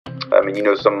I mean,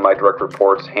 some of my direct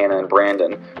reports, Hannah and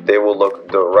Brandon, they will look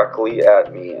directly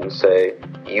at me and say,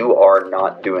 you are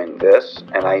not doing this,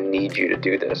 and I need you to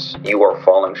do this. You are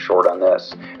falling short on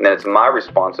this. And then it's my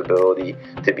responsibility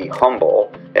to be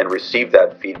humble and receive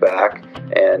that feedback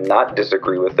and not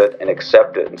disagree with it and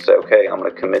accept it and say, okay, I'm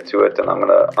going to commit to it, and I'm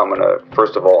going to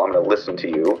first of all, I'm going to listen to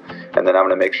you, and then I'm going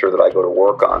to make sure that I go to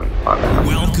work on that.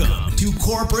 Welcome to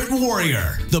Corporate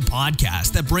Warrior, the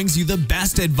podcast that brings you the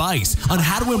best advice on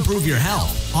how to improve your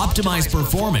health, optimize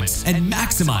performance, and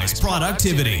maximize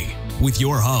productivity. With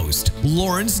your host,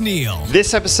 Lawrence Neal.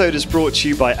 This episode is brought to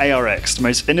you by ARX, the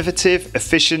most innovative,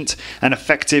 efficient, and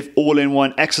effective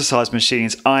all-in-one exercise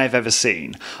machines I've ever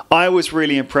seen. I was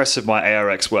really impressed with my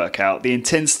ARX workout. The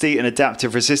intensity and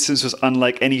adaptive resistance was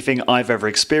unlike anything I've ever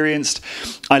experienced.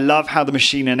 I love how the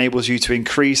machine enables you to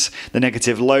increase the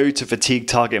negative load to fatigue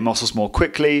target muscles more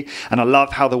quickly, and I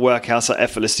love how the workouts are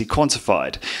effortlessly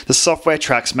quantified. The software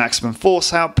tracks maximum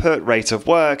force output, rate of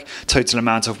work, total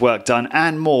amount of work done,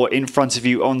 and more in front of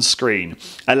you on screen,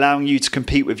 allowing you to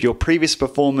compete with your previous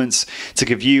performance to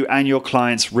give you and your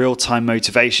clients real-time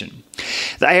motivation.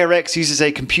 The ARX uses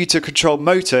a computer-controlled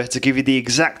motor to give you the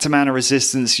exact amount of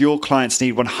resistance your clients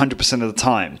need 100% of the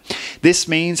time. This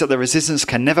means that the resistance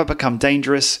can never become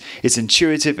dangerous, is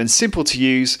intuitive and simple to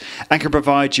use, and can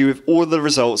provide you with all the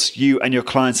results you and your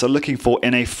clients are looking for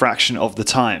in a fraction of the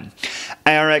time.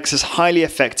 ARX is highly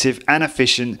effective and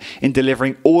efficient in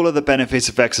delivering all of the benefits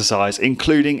of exercise,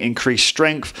 including increased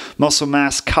strength, muscle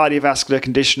mass, cardiovascular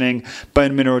conditioning,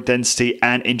 bone mineral density,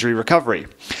 and injury recovery.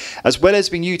 As well as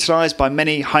being utilized by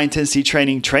many high-intensity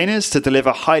training trainers to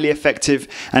deliver highly effective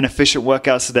and efficient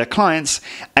workouts to their clients,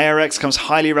 ARX comes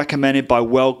highly recommended by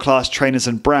world-class trainers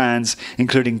and brands,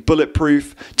 including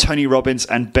Bulletproof, Tony Robbins,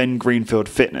 and Ben Greenfield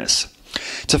Fitness.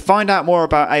 To find out more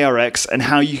about ARX and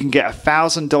how you can get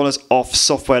 $1,000 off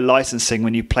software licensing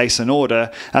when you place an order,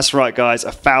 that's right guys,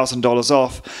 $1,000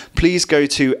 off, please go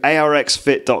to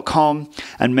arxfit.com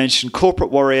and mention Corporate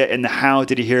Warrior in the How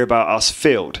Did You Hear About Us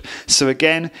field. So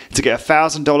again, to get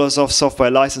 $1,000 off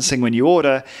software licensing when you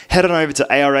order, head on over to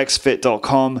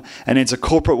arxfit.com and enter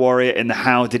Corporate Warrior in the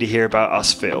How Did You Hear About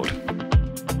Us field.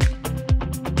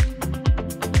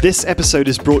 This episode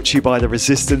is brought to you by the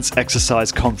Resistance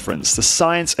Exercise Conference, the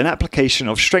science and application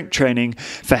of strength training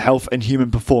for health and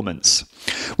human performance.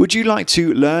 Would you like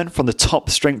to learn from the top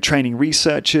strength training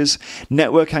researchers,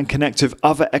 network and connect with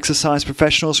other exercise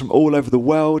professionals from all over the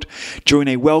world, join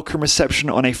a welcome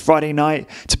reception on a Friday night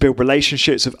to build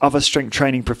relationships with other strength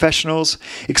training professionals,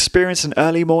 experience an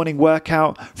early morning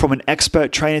workout from an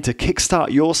expert trainer to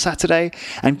kickstart your Saturday,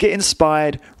 and get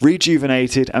inspired,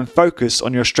 rejuvenated, and focused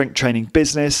on your strength training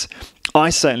business?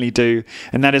 I certainly do,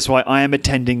 and that is why I am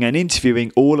attending and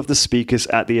interviewing all of the speakers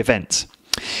at the event.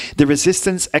 The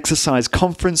Resistance Exercise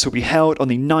Conference will be held on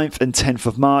the 9th and 10th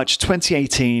of March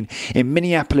 2018 in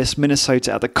Minneapolis,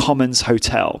 Minnesota at the Commons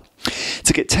Hotel.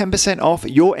 To get 10% off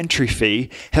your entry fee,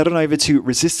 head on over to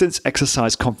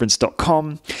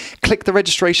resistanceexerciseconference.com, click the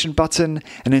registration button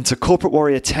and enter Corporate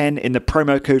Warrior 10 in the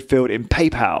promo code field in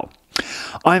PayPal.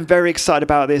 I'm very excited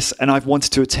about this and I've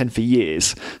wanted to attend for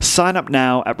years. Sign up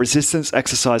now at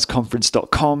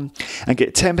resistanceexerciseconference.com and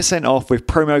get 10% off with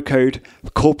promo code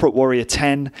Corporate Warrior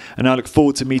 10, and I look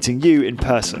forward to meeting you in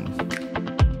person.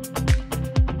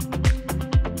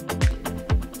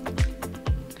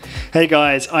 Hey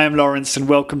guys, I am Lawrence and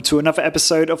welcome to another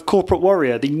episode of Corporate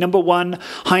Warrior, the #1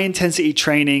 high-intensity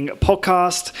training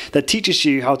podcast that teaches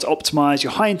you how to optimize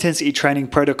your high-intensity training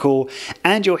protocol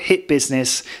and your HIIT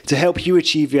business to help you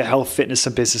achieve your health, fitness,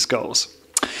 and business goals.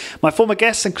 My former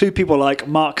guests include people like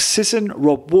Mark Sisson,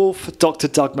 Rob Wolf, Dr.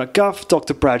 Doug McGuff,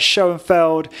 Dr. Brad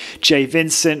Schoenfeld, Jay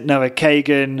Vincent, Noah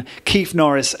Kagan, Keith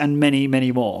Norris, and many,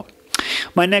 many more.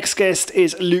 My next guest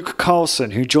is Luke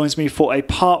Carlson, who joins me for a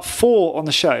part 4 on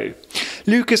the show.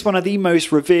 Luke is one of the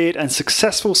most revered and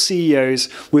successful CEOs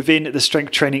within the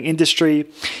strength training industry.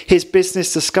 His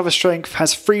business, Discover Strength,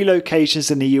 has 3 locations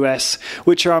in the US,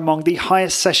 which are among the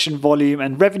highest session volume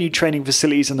and revenue training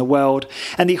facilities in the world,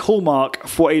 and the hallmark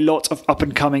for a lot of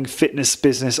up-and-coming fitness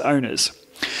business owners.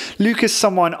 Luke is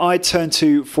someone I turn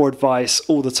to for advice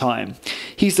all the time.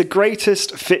 He's the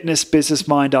greatest fitness business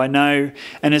mind I know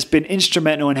and has been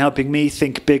instrumental in helping me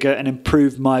think bigger and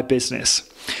improve my business.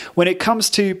 When it comes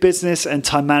to business and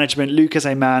time management, Luke is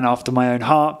a man after my own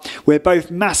heart. We're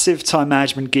both massive time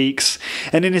management geeks,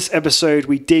 and in this episode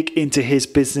we dig into his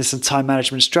business and time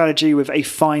management strategy with a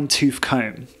fine-tooth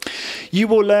comb. You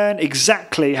will learn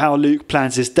exactly how Luke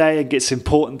plans his day and gets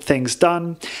important things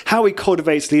done, how he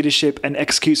cultivates leadership and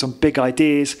executes on big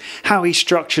ideas, how he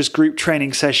structures group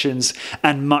training sessions,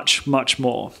 and much, much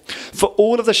more. For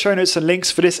all of the show notes and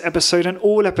links for this episode and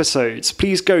all episodes,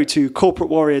 please go to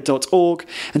corporatewarrior.org,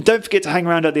 and don't forget to hang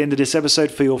around at the end of this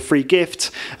episode for your free gift.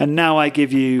 And now I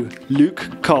give you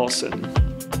Luke Carlson.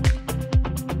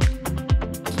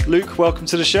 Luke, welcome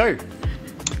to the show.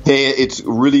 Hey, it's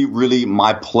really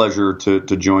my pleasure to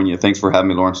join you. Thanks for having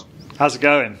me, Lawrence. How's it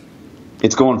going?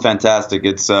 It's going fantastic.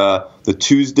 It's the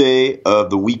Tuesday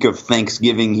of the week of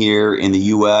Thanksgiving here in the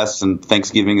U.S., and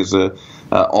Thanksgiving is a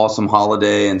awesome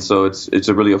holiday, and so it's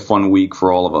a fun week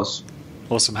for all of us.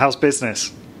 Awesome. How's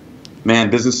business?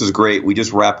 Man, business is great. We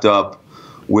just wrapped up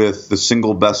with the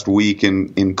single best week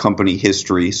in company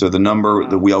history. So the number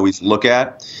that we always look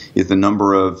at is the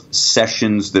number of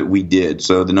sessions that we did.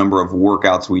 So the number of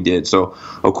workouts we did. So,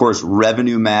 of course,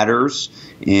 revenue matters,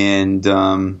 and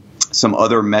some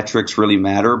other metrics really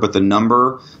matter. But the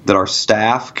number that our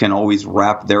staff can always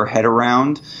wrap their head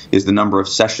around is the number of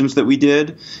sessions that we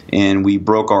did. And we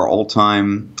broke our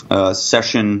all-time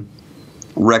session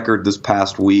record this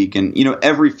past week. And,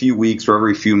 every few weeks or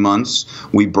every few months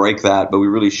we break that, but we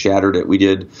really shattered it. We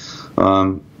did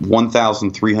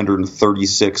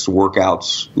 1,336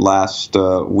 workouts last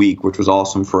week, which was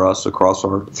awesome for us across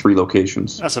our 3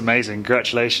 locations. That's amazing.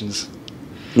 Congratulations.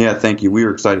 Yeah, thank you. We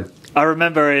were excited. I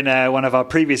remember in one of our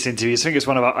previous interviews, I think it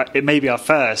was it may be our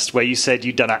first, where you said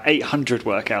you'd done 800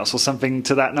 workouts or something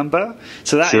to that number.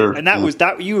 So that, sure. And that was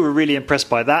that you were really impressed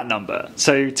by that number.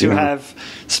 So to have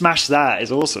smashed that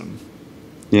is awesome.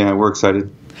 Yeah, we're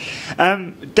excited.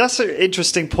 That's an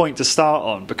interesting point to start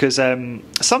on, because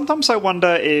sometimes I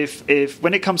wonder if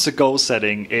when it comes to goal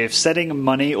setting, if setting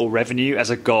money or revenue as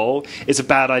a goal is a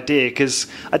bad idea, because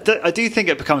I do think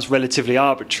it becomes relatively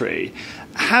arbitrary.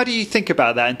 How do you think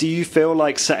about that? And do you feel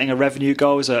like setting a revenue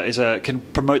goal can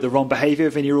promote the wrong behavior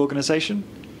within your organization?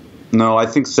 No, I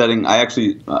think I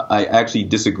actually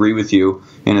disagree with you.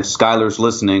 And if Skylar's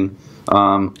listening,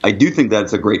 I do think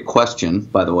that's a great question,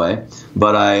 by the way.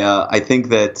 But I think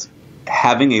that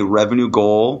having a revenue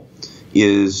goal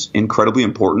is incredibly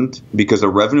important, because a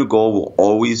revenue goal will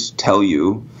always tell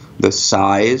you the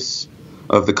size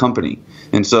of the company.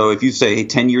 And so if you say, hey,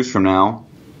 10 years from now,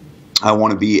 I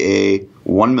want to be a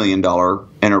 $1 million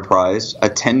enterprise, a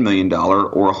 $10 million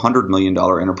or a $100 million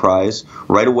enterprise,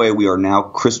 right away we are now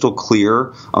crystal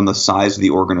clear on the size of the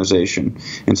organization.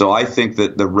 And so I think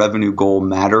that the revenue goal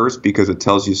matters because it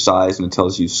tells you size and it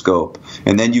tells you scope.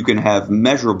 And then you can have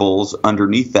measurables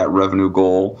underneath that revenue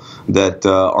goal that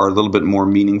are a little bit more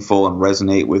meaningful and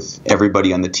resonate with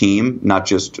everybody on the team, not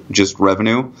just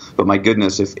revenue. But my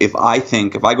goodness, if I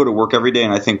go to work every day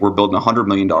and I think we're building a $100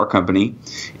 million company,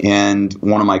 and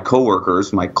one of my coworkers,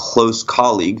 my close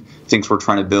colleague, thinks we're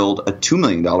trying to build a $2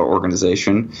 million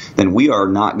organization, then we are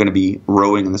not going to be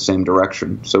rowing in the same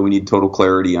direction. So we need total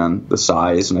clarity on the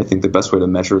size, and I think the best way to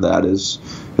measure that is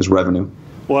revenue.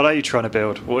 What are you trying to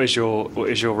build? What is your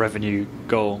revenue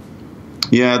goal?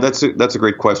 Yeah, that's a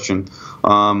great question.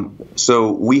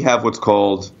 So we have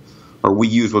we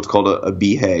use what's called a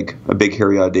BHAG, a big,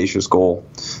 hairy, audacious goal.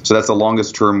 So that's the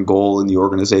longest term goal in the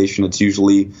organization. It's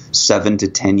usually 7 to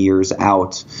 10 years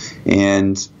out.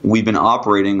 And we've been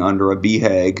operating under a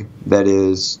BHAG that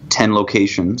is 10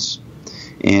 locations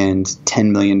and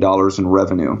 $10 million in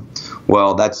revenue.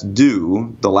 Well, that's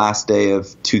due the last day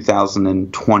of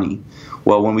 2020.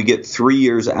 Well, when we get 3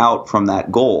 years out from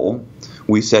that goal,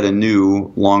 we set a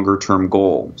new longer term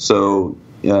goal. So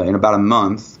in about a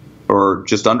month, or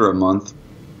just under a month,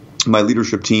 my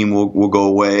leadership team will go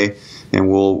away,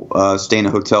 and we'll stay in a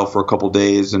hotel for a couple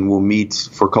days, and we'll meet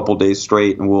for a couple days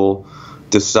straight, and we'll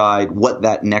decide what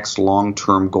that next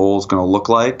long-term goal is going to look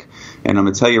like. And I'm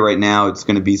going to tell you right now, it's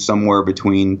going to be somewhere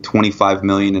between 25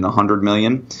 million and 100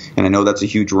 million. And I know that's a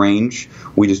huge range.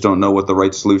 We just don't know what the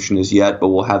right solution is yet, but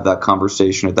we'll have that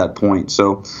conversation at that point.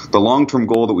 So the long-term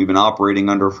goal that we've been operating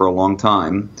under for a long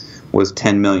time was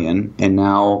 10 million. And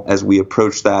now as we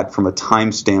approach that from a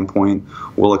time standpoint,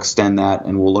 we'll extend that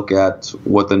and we'll look at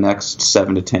what the next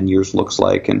 7 to 10 years looks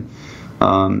like. And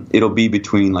it'll be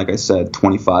between, like I said,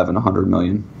 25 and 100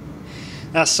 million.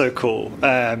 That's so cool.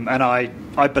 And I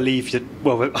believe that,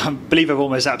 well, I believe with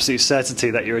almost absolute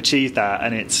certainty that you achieved that.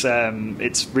 And it's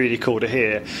really cool to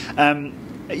hear.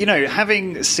 You know,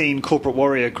 having seen Corporate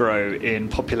Warrior grow in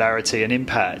popularity and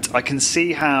impact, I can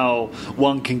see how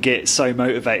one can get so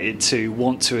motivated to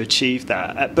want to achieve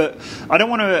that. But I don't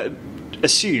want to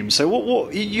assume. So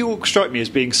what you strike me as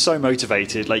being so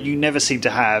motivated. Like, you never seem to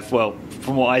have, well,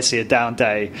 from what I see, a down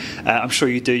day. I'm sure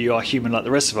you do. You are human like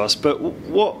the rest of us. But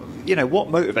what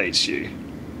motivates you?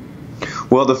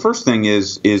 Well, the first thing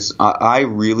is I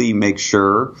really make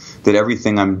sure that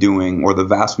everything I'm doing, or the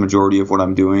vast majority of what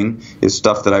I'm doing, is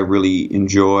stuff that I really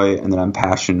enjoy and that I'm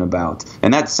passionate about.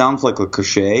 And that sounds like a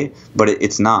cliche, but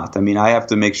it's not. I mean, I have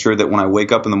to make sure that when I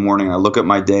wake up in the morning and I look at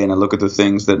my day and I look at the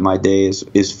things that my day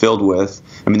is filled with,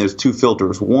 I mean, there's two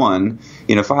filters. One,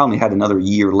 if I only had another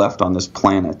year left on this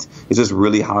planet, is this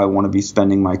really how I want to be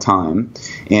spending my time?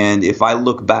 And if I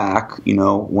look back,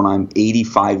 when I'm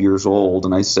 85 years old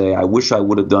and I say, I wish I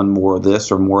would have done more of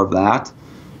this or more of that,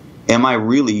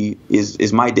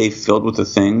 is my day filled with the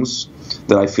things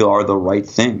that I feel are the right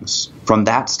things from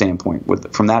that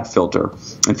standpoint, from that filter?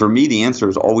 And for me, the answer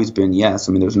has always been yes.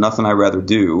 I mean, there's nothing I'd rather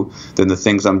do than the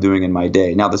things I'm doing in my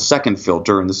day. Now, the second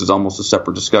filter, and this is almost a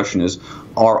separate discussion, is,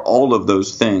 are all of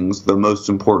those things the most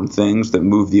important things that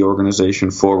move the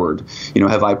organization forward?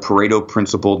 Have I Pareto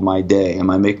principled my day? Am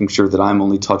I making sure that I'm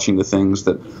only touching the things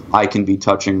that I can be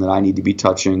touching, that I need to be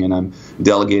touching, and I'm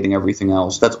delegating everything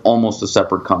else? That's almost a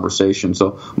separate conversation.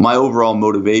 So my overall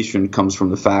motivation comes from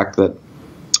the fact that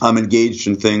I'm engaged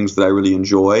in things that I really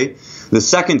enjoy. The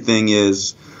second thing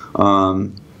is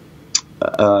the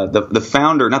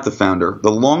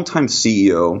longtime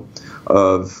CEO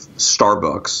of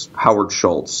Starbucks, Howard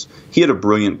Schultz. He had a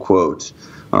brilliant quote.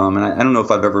 And I don't know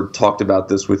if I've ever talked about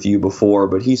this with you before,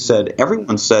 but he said,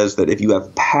 everyone says that if you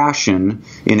have passion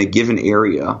in a given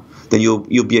area, then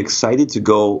you'll be excited to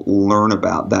go learn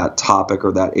about that topic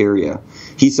or that area.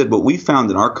 He said, what we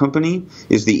found in our company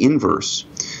is the inverse.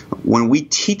 When we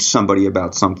teach somebody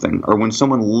about something, or when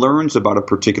someone learns about a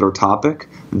particular topic,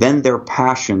 then their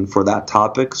passion for that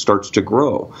topic starts to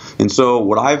grow. And so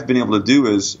what I've been able to do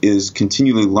is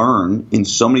continually learn in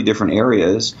so many different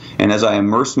areas. And as I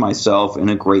immerse myself in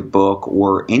a great book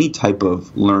or any type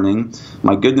of learning,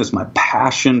 my goodness, my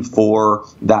passion for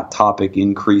that topic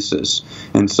increases.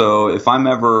 And so if I'm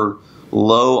ever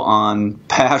low on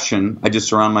passion, I just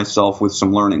surround myself with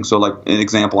some learning. So like an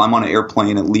example, I'm on an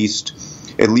airplane at least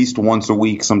once a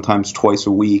week, sometimes twice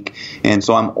a week. And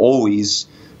so I'm always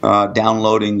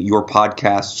downloading your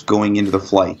podcasts going into the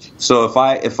flight. So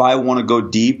if I want to go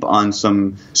deep on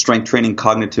some strength training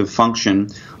cognitive function,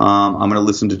 I'm going to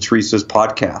listen to Teresa's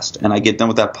podcast. And I get done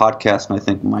with that podcast and I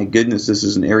think, my goodness, this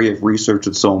is an area of research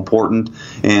that's so important.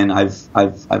 And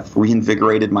I've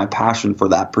reinvigorated my passion for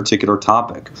that particular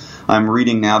topic. I'm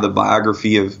reading now the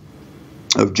biography of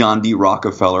John D.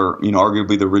 Rockefeller,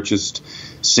 arguably the richest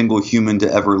single human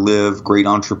to ever live, great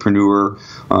entrepreneur,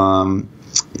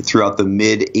 throughout the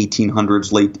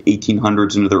mid-1800s, late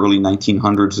 1800s into the early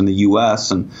 1900s in the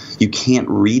U.S. And you can't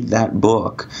read that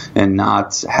book and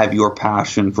not have your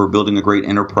passion for building a great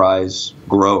enterprise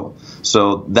grow.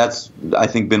 So that's, I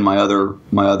think, been my other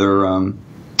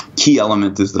key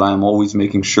element, is that I am always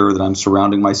making sure that I'm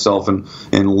surrounding myself and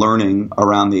learning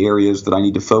around the areas that I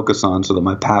need to focus on so that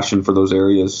my passion for those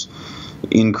areas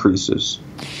increases.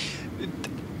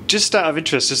 Just out of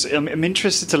interest, I'm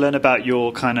interested to learn about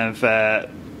your kind of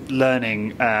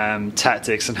learning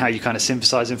tactics and how you kind of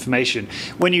synthesize information.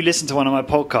 When you listen to one of my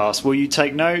podcasts, will you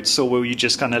take notes, or will you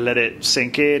just kind of let it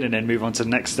sink in and then move on to the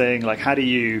next thing? Like, how do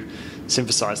you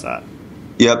synthesize that?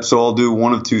 Yep. So I'll do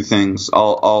one of two things.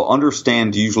 I'll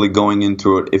understand usually going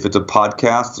into it if it's a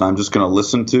podcast that I'm just going to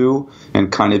listen to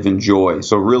and kind of enjoy.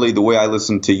 So really the way I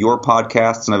listen to your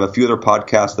podcasts, and I have a few other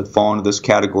podcasts that fall into this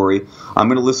category, I'm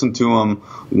going to listen to them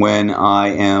when I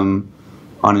am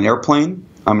on an airplane.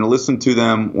 I'm going to listen to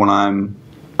them when I'm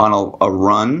on a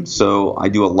run. So I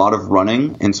do a lot of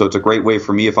running. And so it's a great way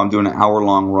for me, if I'm doing an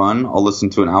hour-long run, I'll listen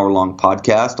to an hour-long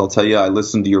podcast. I'll tell you, I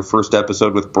listened to your first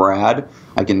episode with Brad.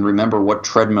 I can remember what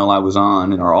treadmill I was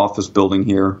on in our office building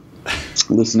here,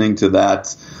 listening to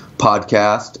that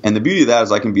podcast. And the beauty of that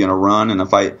is I can be on a run, and if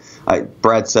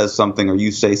Brad says something or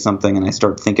you say something and I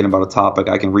start thinking about a topic,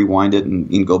 I can rewind it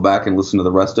and go back and listen to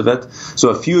the rest of it. So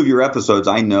a few of your episodes,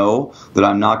 I know that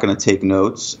I'm not going to take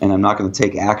notes and I'm not going to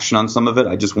take action on some of it.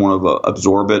 I just want to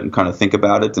absorb it and kind of think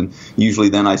about it. And usually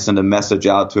then I send a message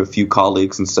out to a few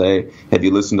colleagues and say, have you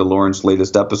listened to Lauren's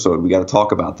latest episode? We got to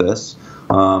talk about this.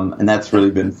 And that's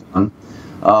really been fun.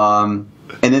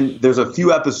 And then there's a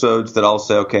few episodes that I'll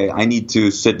say, okay, I need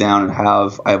to sit down and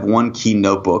I have one key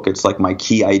notebook. It's like my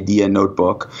key idea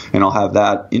notebook. And I'll have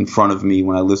that in front of me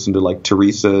when I listen to like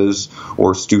Teresa's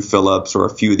or Stu Phillips or a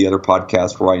few of the other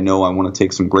podcasts where I know I want to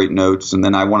take some great notes. And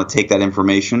then I want to take that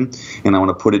information and I want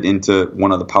to put it into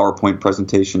one of the PowerPoint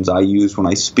presentations I use when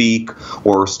I speak,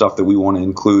 or stuff that we want to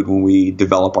include when we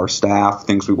develop our staff,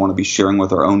 things we want to be sharing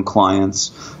with our own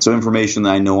clients. So information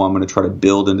that I know I'm going to try to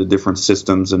build into different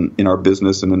systems in our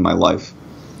business and in my life.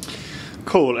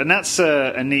 Cool. And that's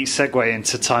a neat segue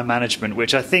into time management,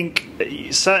 which I think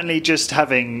certainly just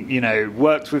having,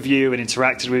 worked with you and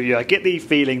interacted with you, I get the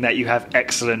feeling that you have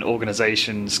excellent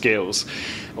organizational skills,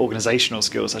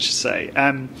 I should say.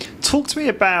 Talk to me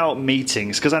about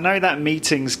meetings, because I know that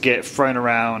meetings get thrown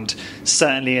around,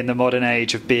 certainly in the modern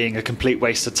age, of being a complete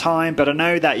waste of time, but I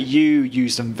know that you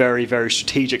use them very, very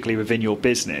strategically within your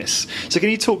business. So can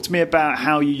you talk to me about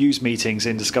how you use meetings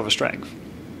in Discover Strength?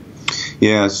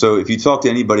 Yeah, so if you talk to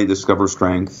anybody at Discover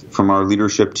Strength, from our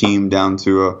leadership team down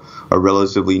to a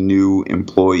relatively new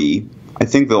employee, I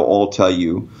think they'll all tell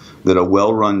you that a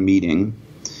well-run meeting,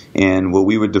 and what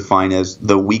we would define as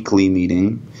the weekly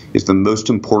meeting, is the most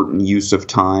important use of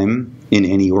time in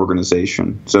any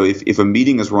organization. So if a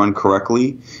meeting is run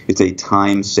correctly, it's a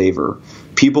time saver.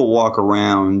 People walk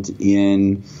around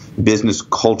in business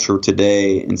culture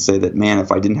today and say that, man,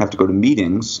 if I didn't have to go to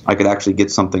meetings, I could actually get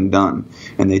something done.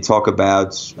 And they talk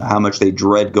about how much they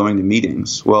dread going to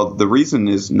meetings. Well, the reason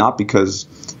is not because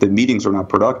the meetings are not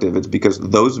productive. It's because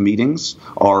those meetings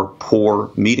are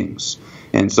poor meetings.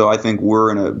 And so I think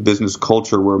we're in a business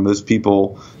culture where most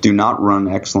people do not run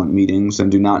excellent meetings and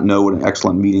do not know what an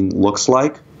excellent meeting looks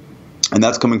like. And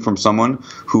that's coming from someone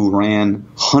who ran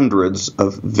hundreds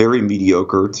of very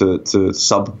mediocre to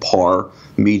subpar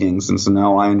meetings. And so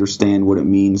now I understand what it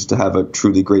means to have a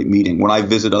truly great meeting. When I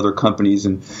visit other companies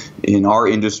in our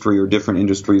industry or different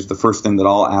industries, the first thing that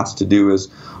I'll ask to do is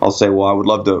I'll say, well, I would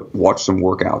love to watch some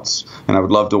workouts, and I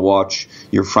would love to watch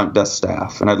your front desk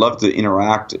staff, and I'd love to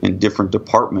interact in different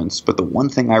departments. But the one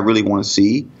thing I really want to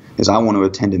see is I want to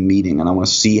attend a meeting, and I want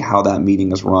to see how that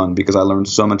meeting is run, because I learned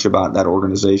so much about that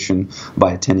organization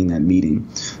by attending that meeting.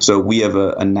 So we have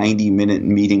a 90-minute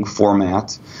meeting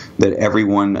format that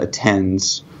everyone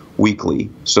attends weekly.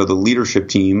 So the leadership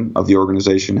team of the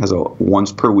organization has a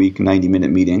once per week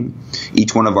 90-minute meeting.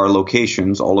 Each one of our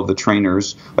locations, all of the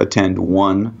trainers attend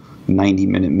one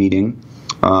 90-minute meeting.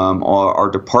 Our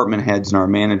department heads and our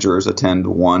managers attend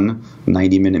one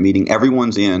 90-minute meeting.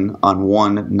 Everyone's in on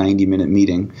one 90-minute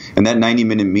meeting. And that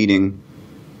 90-minute meeting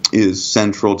is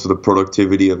central to the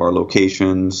productivity of our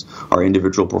locations, our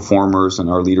individual performers,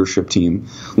 and our leadership team.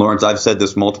 Lawrence, I've said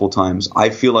this multiple times. I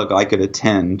feel like I could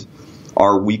attend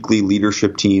our weekly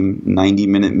leadership team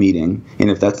 90-minute meeting,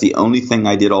 and if that's the only thing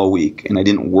I did all week, and I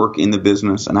didn't work in the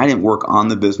business, and I didn't work on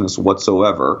the business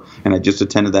whatsoever, and I just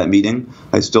attended that meeting,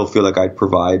 I still feel like I'd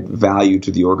provide value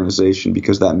to the organization,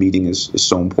 because that meeting is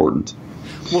so important.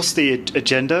 What's the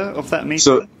agenda of that meeting?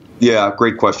 So, yeah,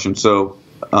 great question. So,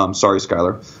 sorry,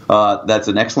 Skylar. That's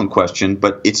an excellent question,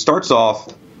 but it starts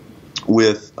off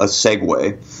with a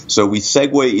segue. So we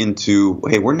segue into,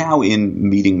 hey, we're now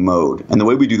in meeting mode. And the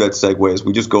way we do that segue is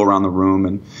we just go around the room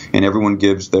and everyone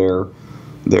gives their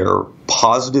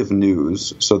positive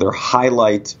news, so their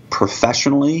highlight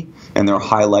professionally and their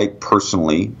highlight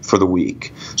personally for the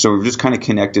week. So we've just kind of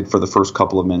connected for the first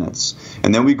couple of minutes.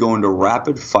 And then we go into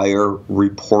rapid fire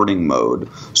reporting mode.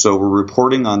 So we're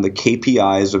reporting on the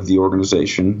KPIs of the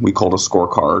organization. We call it a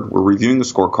scorecard. We're reviewing the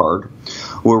scorecard.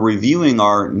 We're reviewing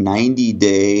our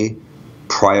 90-day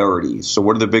priorities. So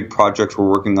what are the big projects we're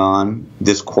working on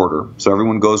this quarter? So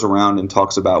everyone goes around and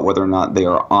talks about whether or not they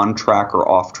are on track or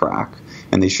off track.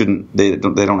 And they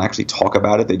don't actually talk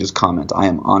about it. They just comment, I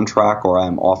am on track or I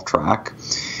am off track.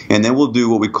 And then we'll do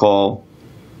what we call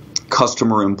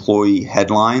customer employee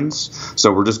headlines.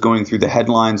 So we're just going through the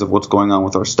headlines of what's going on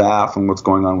with our staff and what's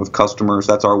going on with customers.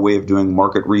 That's our way of doing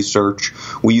market research.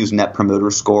 We use Net Promoter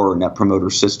Score or Net Promoter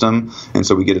System, and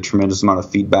so we get a tremendous amount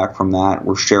of feedback from that.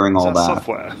 We're sharing all that.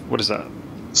 Software. What is that?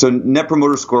 So Net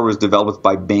Promoter Score was developed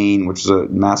by Bain, which is a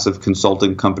massive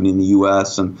consulting company in the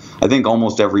U.S., and I think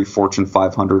almost every Fortune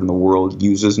 500 in the world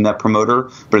uses Net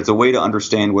Promoter, but it's a way to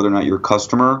understand whether or not your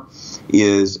customer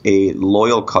is a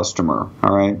loyal customer,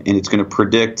 all right? And it's going to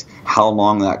predict how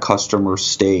long that customer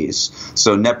stays.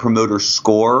 So Net Promoter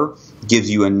Score gives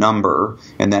you a number,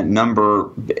 and that number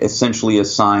essentially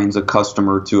assigns a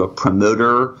customer to a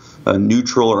promoter, a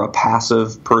neutral or a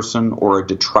passive person or a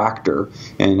detractor.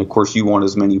 And of course, you want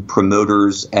as many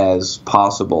promoters as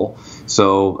possible.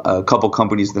 So a couple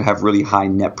companies that have really high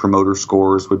net promoter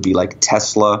scores would be like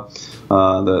Tesla,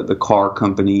 the car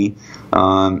company.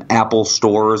 Apple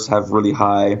stores have really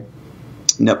high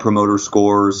net promoter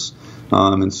scores.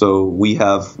 And so we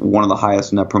have one of the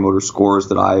highest net promoter scores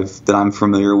that I'm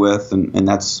familiar with, and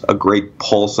that's a great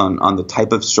pulse on the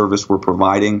type of service we're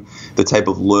providing, the type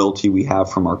of loyalty we have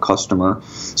from our customer.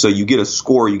 So you get a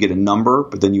score, you get a number,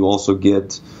 but then you also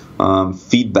get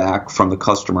feedback from the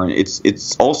customer. And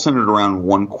it's all centered around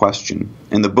one question.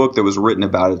 In the book that was written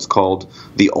about it, it's called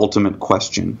The Ultimate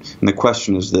Question. And the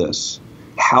question is this: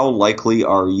 how likely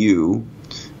are you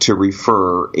to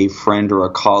refer a friend or a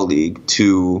colleague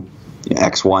to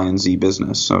X, Y, and Z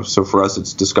business? So for us,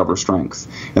 it's discover strength.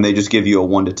 And they just give you a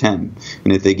 1 to 10.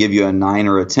 And if they give you a 9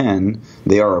 or a 10,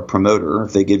 they are a promoter.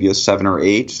 If they give you a 7 or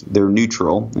 8, they're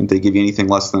neutral. And if they give you anything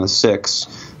less than a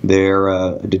 6, they're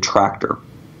a detractor.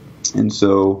 And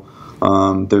so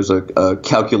there's a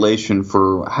calculation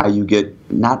for how you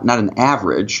get not an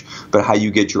average, but how you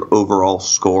get your overall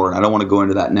score. And I don't want to go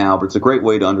into that now, but it's a great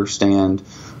way to understand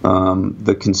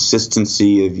the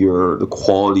consistency of the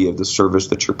quality of the service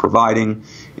that you're providing,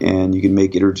 and you can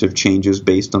make iterative changes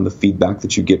based on the feedback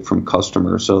that you get from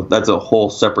customers. So that's a whole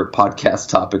separate podcast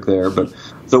topic there. But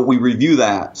so we review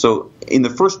that. So in the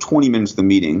first 20 minutes of the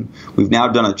meeting, we've now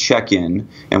done a check-in,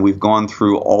 and we've gone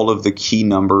through all of the key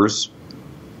numbers,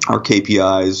 our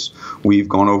KPIs. We've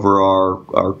gone over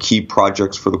our key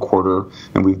projects for the quarter,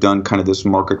 and we've done kind of this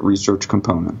market research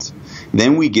component.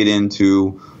 Then we get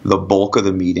into the bulk of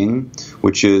the meeting,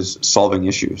 which is solving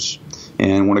issues.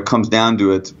 And when it comes down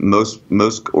to it, most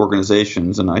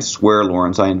organizations, and I swear,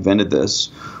 Lawrence, I invented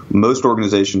this, most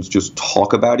organizations just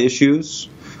talk about issues,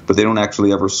 but they don't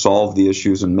actually ever solve the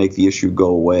issues and make the issue go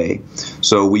away.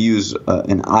 So we use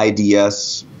an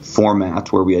IDS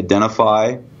format where we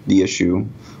identify the issue,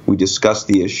 we discuss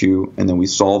the issue, and then we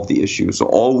solve the issue. So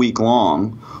all week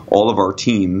long, all of our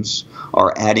teams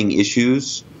are adding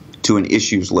issues to an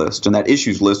issues list. And that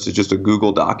issues list is just a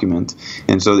Google document.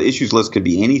 And so the issues list could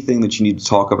be anything that you need to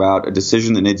talk about, a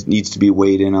decision that needs to be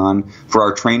weighed in on. For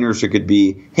our trainers, it could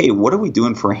be, hey, what are we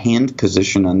doing for hand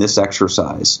position on this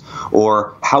exercise?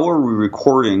 Or how are we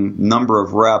recording number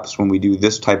of reps when we do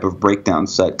this type of breakdown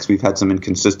set because we've had some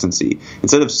inconsistency?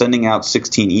 Instead of sending out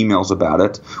 16 emails about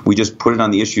it, we just put it on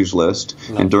the issues list.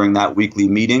 And during that weekly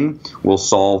meeting, we'll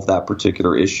solve that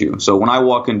particular issue. So when I'll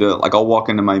walk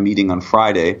into my meeting on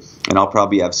Friday, and I'll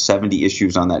probably have 70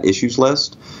 issues on that issues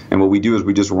list. And what we do is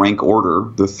we just rank order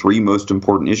the 3 most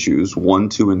important issues, 1,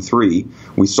 2, and 3.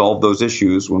 We solve those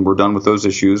issues. When we're done with those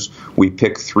issues, we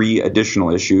pick 3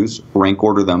 additional issues, rank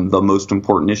order them, the most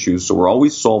important issues. So we're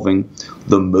always solving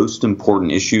the most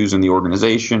important issues in the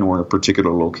organization or in a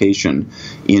particular location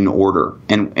in order.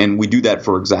 And we do that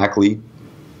for exactly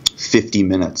 50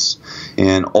 minutes.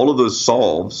 And all of those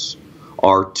solves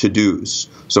are to-dos.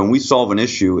 So when we solve an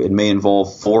issue, it may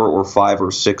involve 4 or 5 or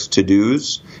 6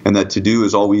 to-dos, and that to-do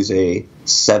is always a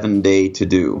 7-day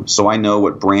to-do. So I know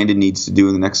what Brandon needs to do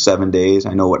in the next 7 days.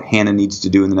 I know what Hannah needs to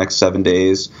do in the next 7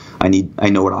 days. I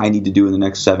know what I need to do in the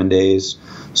next 7 days.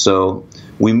 So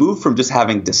we move from just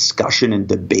having discussion and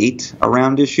debate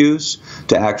around issues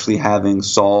to actually having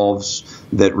solves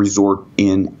that resort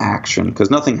in action,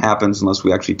 because nothing happens unless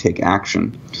we actually take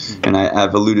action. And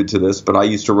I've alluded to this, but I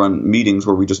used to run meetings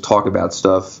where we just talk about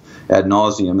stuff ad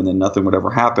nauseum and then nothing would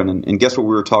ever happen. And guess what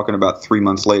we were talking about 3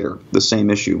 months later? The same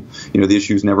issue. The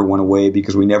issues never went away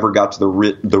because we never got to the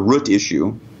root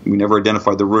issue. We never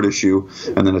identified the root issue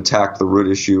and then attacked the root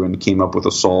issue and came up with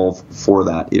a solve for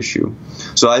that issue.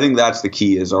 So I think that's the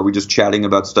key is, are we just chatting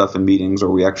about stuff in meetings? Or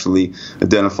are we actually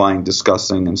identifying,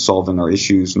 discussing, and solving our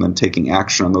issues and then taking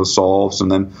action on those solves?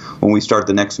 And then when we start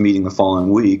the next meeting the following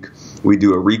week, we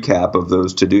do a recap of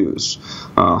those to-dos.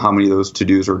 How many of those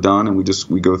to-dos are done, and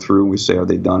we go through and we say, are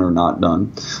they done or not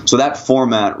done? So that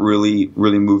format really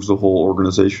moves the whole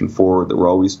organization forward, that we're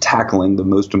always tackling the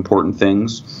most important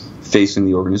things facing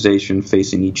the organization,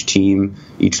 facing each team,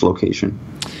 each location.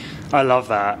 I love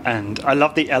that, and I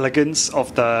love the elegance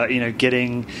of the,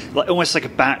 getting almost like a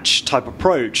batch type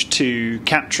approach to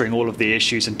capturing all of the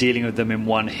issues and dealing with them in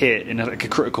one hit in a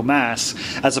critical mass,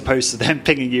 as opposed to them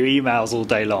pinging you emails all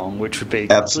day long, which would be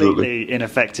completely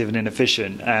ineffective and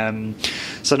inefficient.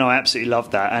 So no, I absolutely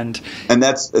love that, and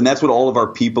that's what all of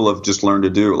our people have just learned to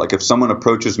do. Like if someone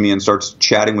approaches me and starts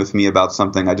chatting with me about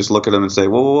something, I just look at them and say,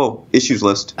 whoa, issues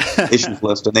list, issues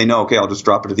list, and they know, okay, I'll just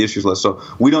drop it to the issues list. So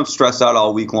we don't stress out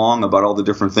all week long wrong about all the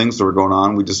different things that are going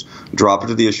on. We just drop it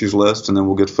to the issues list, and then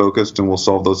we'll get focused and we'll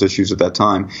solve those issues at that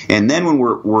time. And then when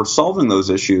we're solving those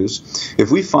issues,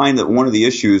 if we find that one of the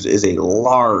issues is a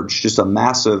large, just a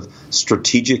massive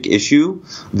strategic issue,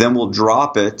 then we'll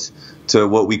drop it to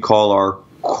what we call our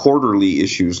quarterly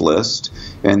issues list,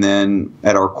 and then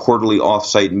at our quarterly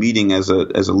offsite meeting as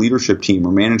a leadership team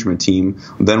or management team,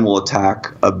 then we'll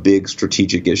attack a big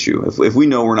strategic issue. If we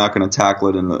know we're not going to tackle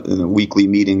it in a weekly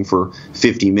meeting for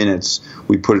 50 minutes,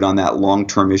 we put it on that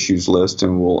long-term issues list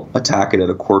and we'll attack it at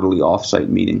a quarterly offsite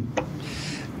meeting.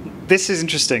 This is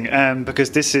interesting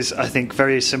because this is, I think,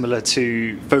 very similar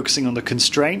to focusing on the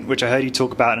constraint, which I heard you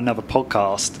talk about in another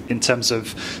podcast, in terms of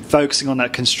focusing on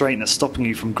that constraint that's stopping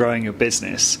you from growing your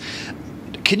business.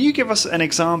 Can you give us an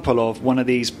example of one of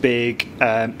these big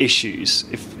issues?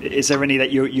 Is there any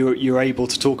that you're able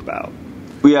to talk about?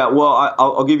 Yeah, well,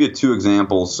 I'll give you two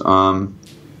examples. Well,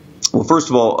 first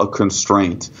of all, a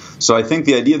constraint. So I think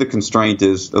the idea of the constraint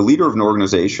is a leader of an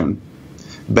organization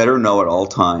better know at all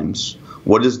times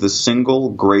what is the single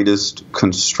greatest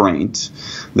constraint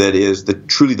that is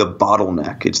truly the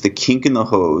bottleneck. It's the kink in the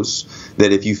hose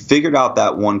that if you figured out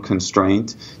that one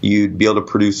constraint, you'd be able to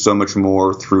produce so much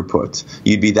more throughput.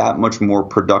 You'd be that much more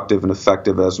productive and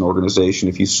effective as an organization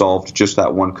if you solved just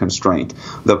that one constraint.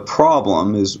 The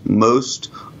problem is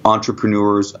most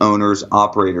entrepreneurs, owners,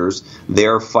 operators,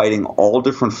 they're fighting all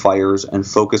different fires and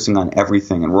focusing on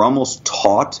everything. And we're almost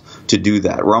taught to do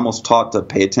that. We're almost taught to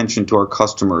pay attention to our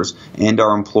customers and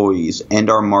our employees and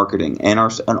our marketing and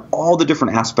all the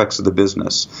different aspects of the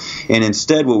business. And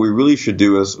instead, what we really should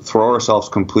do is throw ourselves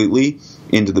completely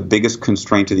into the biggest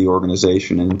constraint of the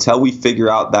organization. And until we figure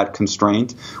out that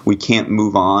constraint, we can't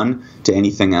move on to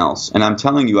anything else. And I'm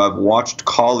telling you, I've watched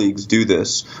colleagues do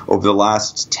this over the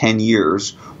last 10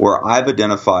 years where I've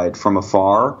identified from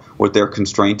afar what their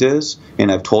constraint is, and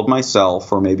I've told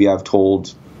myself, or maybe I've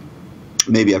told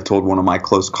one of my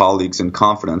close colleagues in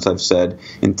confidence, I've said,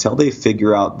 until they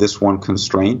figure out this one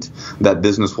constraint, that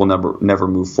business will never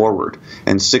move forward.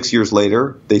 And 6 years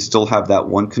later, they still have that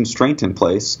one constraint in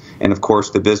place. And of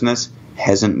course, the business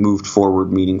hasn't moved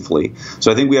forward meaningfully.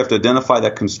 So I think we have to identify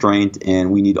that constraint, and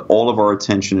we need all of our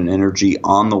attention and energy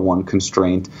on the one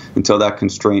constraint until that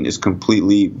constraint is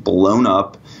completely blown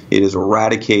up, it is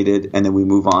eradicated, and then we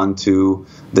move on to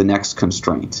the next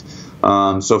constraint.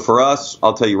 So for us,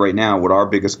 I'll tell you right now what our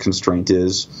biggest constraint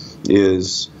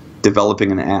is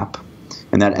developing an app.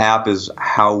 And that app is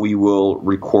how we will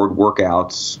record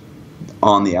workouts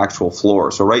on the actual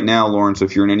floor. So right now, Lawrence,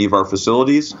 if you're in any of our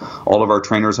facilities, all of our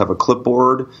trainers have a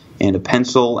clipboard and a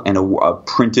pencil and a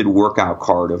printed workout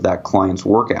card of that client's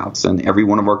workouts. And every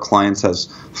one of our clients has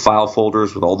file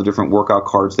folders with all the different workout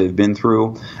cards they've been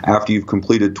through. After you've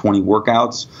completed 20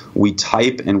 workouts, we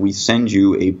type and we send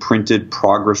you a printed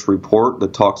progress report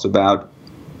that talks about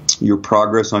your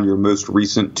progress on your most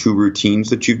recent 2 routines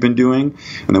that you've been doing.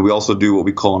 And then we also do what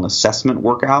we call an assessment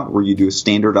workout, where you do a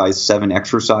standardized 7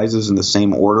 exercises in the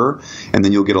same order. And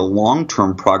then you'll get a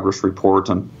long-term progress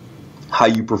report on how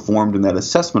you performed in that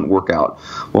assessment workout.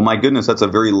 Well, my goodness, that's a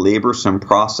very laborsome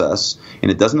process,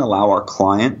 and it doesn't allow our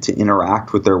client to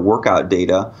interact with their workout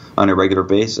data on a regular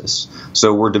basis.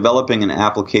 So we're developing an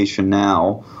application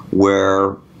now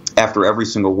where after every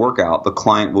single workout, the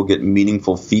client will get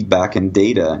meaningful feedback and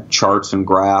data, charts and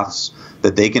graphs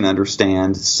that they can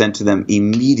understand, sent to them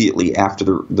immediately after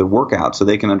the workout so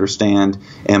they can understand,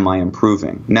 am I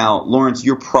improving? Now, Lawrence,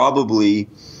 you're probably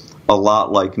a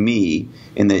lot like me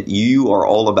in that you are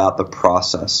all about the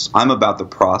process. I'm about the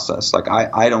process. Like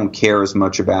I don't care as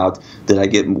much about did I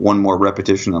get one more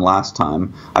repetition than last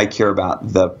time. I care about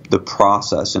the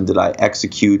process and did I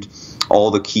execute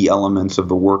all the key elements of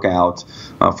the workout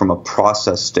from a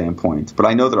process standpoint. But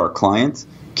I know that our client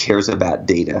cares about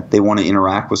data. They want to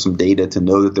interact with some data to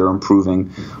know that they're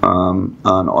improving on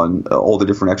all the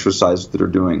different exercises that they're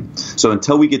doing. So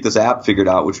until we get this app figured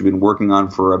out, which we've been working on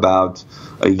for about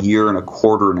a year and a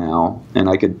quarter now, and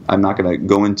I'm not going to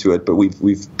go into it, but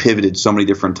we've pivoted so many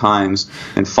different times.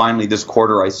 And finally this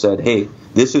quarter I said, hey,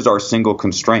 this is our single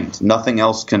constraint. Nothing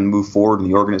else can move forward in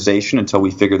the organization until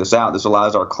we figure this out. This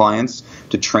allows our clients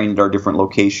to train at our different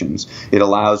locations. It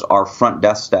allows our front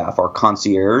desk staff, our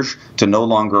concierge, to no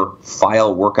longer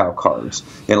file workout cards.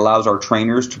 It allows our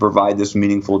trainers to provide this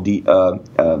meaningful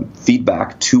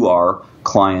feedback to our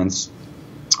clients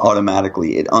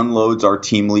automatically. It unloads our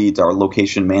team leads, our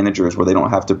location managers, where they don't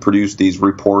have to produce these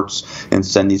reports and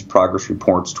send these progress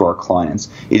reports to our clients.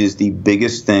 It is the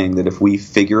biggest thing that if we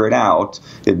figure it out,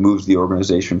 it moves the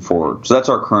organization forward. So that's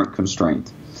our current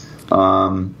constraint. So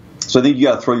I think you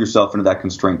got to throw yourself into that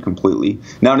constraint completely.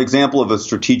 Now, an example of a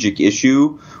strategic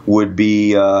issue would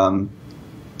be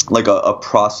like a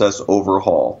process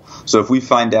overhaul. So if we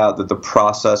find out that the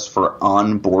process for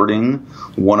onboarding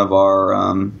one of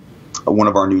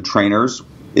our new trainers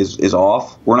is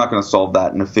off, we're not going to solve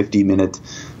that in a 50-minute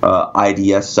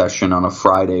IDS session on a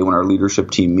Friday when our leadership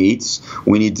team meets.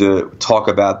 We need to talk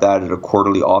about that at a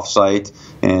quarterly offsite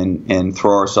and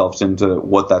throw ourselves into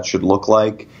what that should look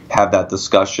like, have that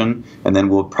discussion, and then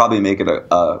we'll probably make it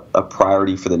a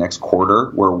priority for the next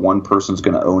quarter where one person's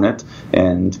going to own it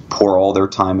and pour all their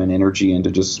time and energy into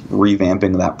just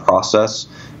revamping that process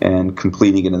and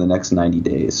completing it in the next 90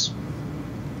 days.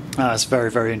 That's very,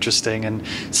 very interesting, and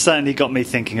certainly got me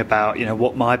thinking about,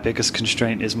 what my biggest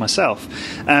constraint is myself.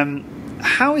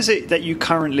 How is it that you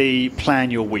currently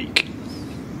plan your week?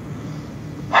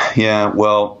 Yeah,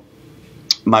 well,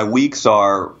 my weeks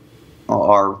are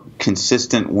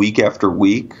consistent week after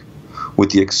week,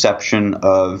 with the exception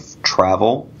of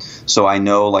travel. So I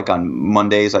know, like on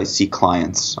Mondays, I see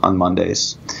clients on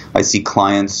Mondays. I see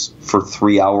clients for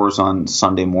 3 hours on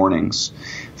Sunday mornings.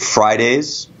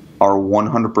 Fridays are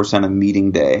 100% a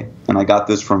meeting day. And I got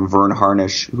this from Vern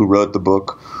Harnish, who wrote the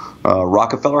book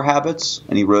Rockefeller Habits,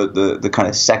 and he wrote the kind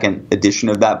of second edition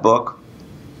of that book.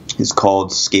 It's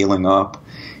called Scaling Up.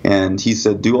 And he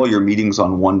said, do all your meetings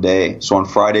on one day. So on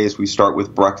Fridays, we start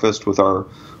with breakfast with our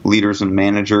leaders and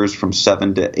managers from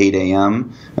 7 to 8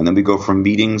 a.m. And then we go from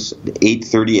meetings at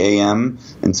 8:30 a.m.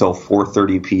 until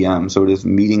 4:30 p.m. So it is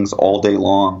meetings all day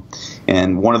long.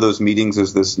 And one of those meetings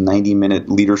is this 90-minute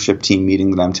leadership team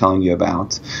meeting that I'm telling you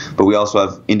about. But we also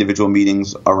have individual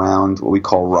meetings around what we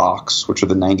call rocks, which are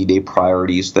the 90-day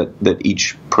priorities that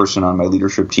each person on my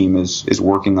leadership team is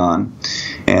working on.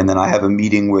 And then I have a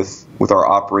meeting with our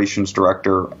operations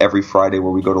director every Friday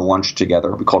where we go to lunch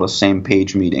together. We call it a same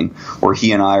page meeting, where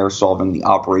he and I are solving the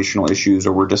operational issues,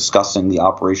 or we're discussing the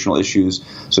operational issues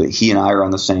so that he and I are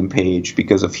on the same page.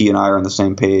 Because if he and I are on the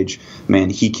same page, man,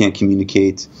 he can't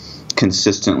communicate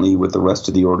consistently with the rest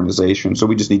of the organization. So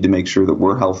we just need to make sure that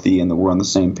we're healthy and that we're on the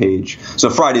same page. So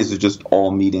Fridays is just all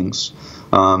meetings.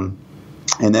 And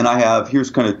then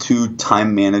here's kind of 2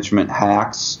 time management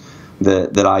hacks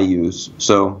that I use.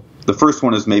 So the first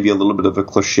one is maybe a little bit of a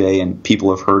cliche and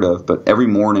people have heard of, but every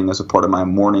morning as a part of my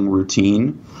morning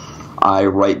routine, I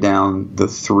write down the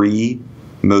 3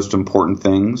 most important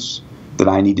things that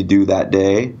I need to do that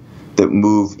day that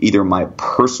move either my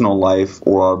personal life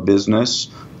or our business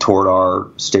toward our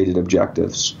stated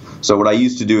objectives. So what I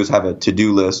used to do is have a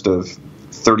to-do list of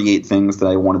 38 things that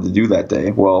I wanted to do that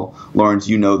day. Well, Lawrence,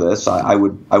 you know this. I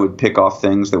would pick off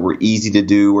things that were easy to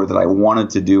do, or that I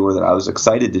wanted to do, or that I was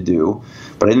excited to do,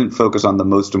 but I didn't focus on the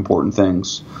most important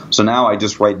things. So now I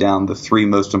just write down the 3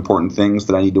 most important things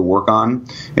that I need to work on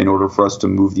in order for us to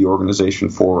move the organization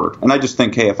forward. And I just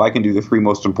think, hey, if I can do the 3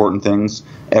 most important things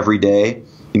every day,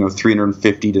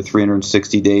 350 to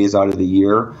 360 days out of the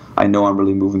year, I know I'm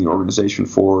really moving the organization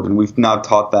forward. And we've now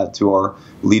taught that to our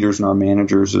leaders and our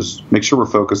managers, is make sure we're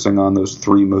focusing on those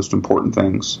 3 most important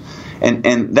things.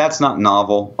 And that's not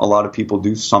novel. A lot of people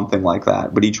do something like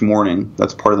that. But each morning,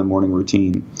 that's part of the morning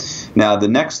routine. Now, the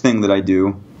next thing that I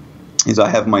do is I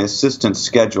have my assistant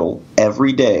schedule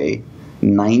every day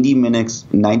 90 minutes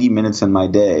in my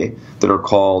day that are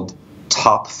called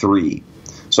top 3.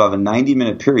 So I have a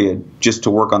 90-minute period just to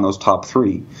work on those top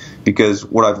 3, because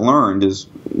what I've learned is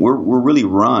we're really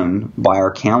run by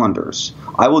our calendars.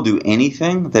 I will do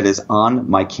anything that is on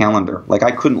my calendar. Like,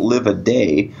 I couldn't live a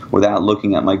day without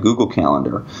looking at my Google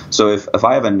Calendar. So if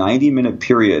I have a 90-minute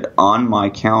period on my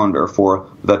calendar for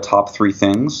the top 3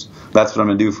 things, that's what I'm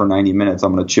going to do for 90 minutes.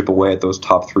 I'm going to chip away at those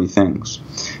top 3 things.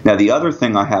 Now, the other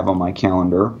thing I have on my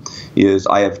calendar is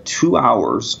I have 2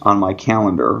 hours on my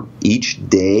calendar each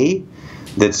day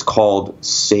that's called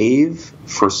save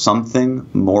for something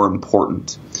more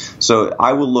important. So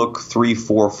I will look 3,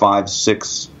 4, 5,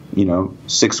 6,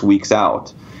 6 weeks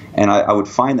out, and I would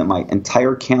find that my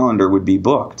entire calendar would be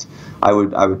booked. I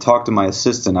would talk to my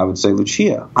assistant. I would say,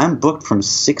 Lucia, I'm booked from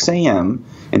 6 a.m.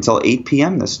 until 8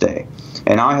 p.m. this day.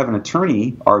 And now I have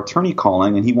our attorney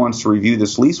calling, and he wants to review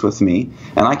this lease with me,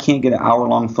 and I can't get an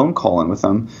hour-long phone call in with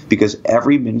him because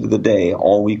every minute of the day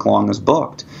all week long is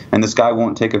booked. And this guy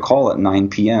won't take a call at 9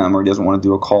 p.m. or he doesn't want to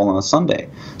do a call on a Sunday.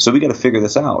 So we got to figure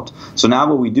this out. So now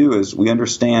what we do is we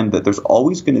understand that there's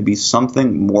always going to be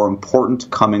something more important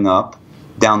coming up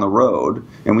down the road,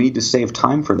 and we need to save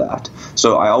time for that.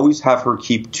 So I always have her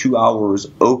keep 2 hours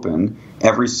open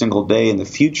every single day in the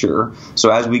future.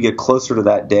 So as we get closer to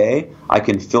that day, I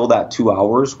can fill that 2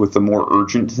 hours with the more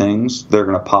urgent things that are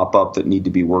going to pop up that need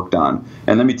to be worked on.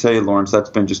 And let me tell you, Lawrence,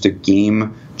 that's been just a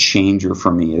game changer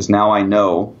for me, is now I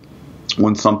know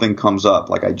when something comes up.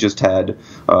 Like I just had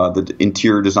the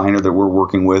interior designer that we're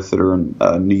working with that are in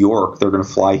New York. They're going to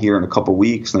fly here in a couple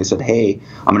weeks, and they said, hey,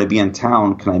 I'm going to be in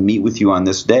town. Can I meet with you on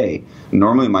this day?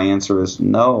 Normally my answer is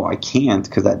no, I can't,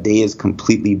 because that day is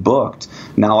completely booked.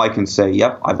 Now I can say,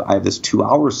 yep, I have this 2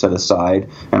 hours set aside,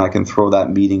 and I can throw that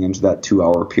meeting into that 2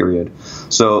 hour period.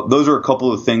 So those are a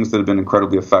couple of things that have been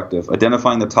incredibly effective.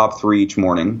 Identifying the top 3 each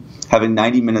morning, having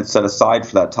 90 minutes set aside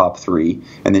for that top 3,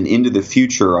 and then into the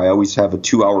future, I always have a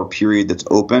 2 hour period that's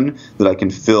open that I can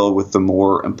fill with the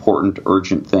more important,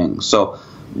 urgent things. So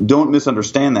don't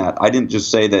misunderstand that. I didn't just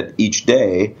say that each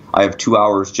day I have 2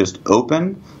 hours just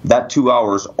open. That 2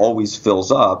 hours always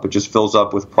fills up. It just fills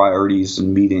up with priorities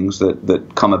and meetings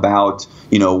that come about,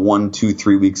 1, 2,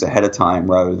 3 weeks ahead of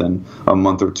time rather than a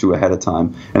month or two ahead of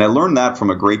time. And I learned that from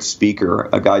a great speaker.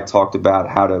 A guy talked about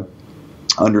how to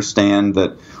understand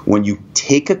that when you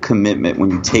take a commitment, when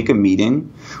you take a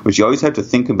meeting, what you always have to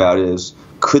think about is,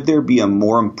 could there be a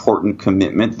more important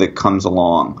commitment that comes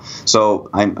along? So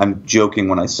I'm joking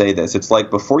when I say this. It's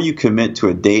like before you commit to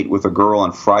a date with a girl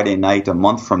on Friday night a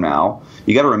month from now,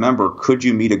 you got to remember, could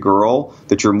you meet a girl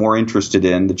that you're more interested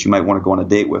in that you might want to go on a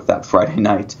date with that Friday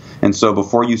night? And so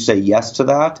before you say yes to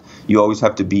that, you always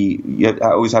have to have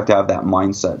that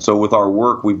mindset. So with our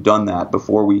work, we've done that.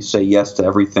 Before we say yes to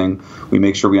everything, we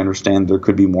make sure we understand there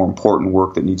could be more important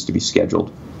work that needs to be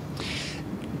scheduled.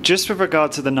 Just with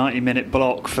regard to the 90-minute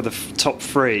block for the top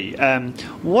 3,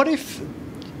 what if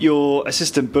your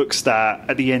assistant books that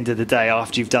at the end of the day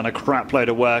after you've done a crap load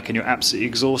of work and you're absolutely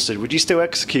exhausted? Would you still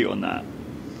execute on that?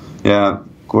 Yeah,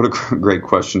 what a great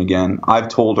question again. I've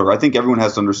told her, I think everyone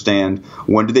has to understand,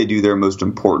 when do they do their most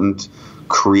important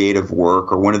creative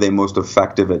work, or when are they most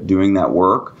effective at doing that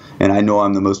work? And I know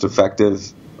I'm the most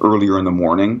effective earlier in the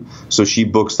morning. So she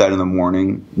books that in the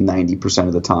morning 90%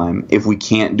 of the time. If we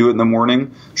can't do it in the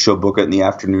morning, she'll book it in the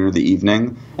afternoon or the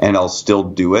evening, and I'll still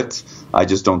do it. I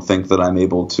just don't think that I'm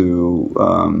able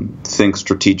to think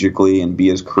strategically and be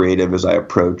as creative as I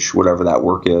approach whatever that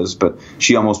work is. But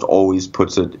she almost always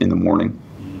puts it in the morning.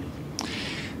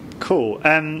 Cool.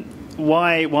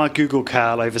 Why Google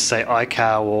Cal over, say,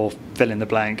 iCal or fill in the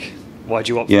blank? Why'd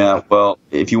you opt for that? Well,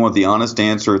 if you want the honest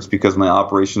answer, it's because my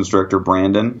operations director,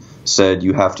 Brandon, said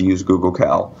you have to use Google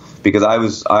Cal. Because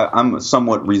I'm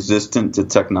somewhat resistant to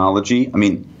technology. I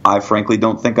mean, I frankly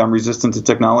don't think I'm resistant to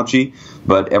technology,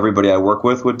 but everybody I work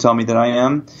with would tell me that I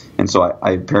am. And so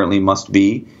I apparently must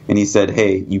be. And he said,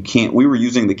 hey, you can't. We were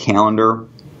using the calendar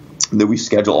that we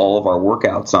schedule all of our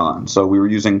workouts on. So we were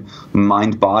using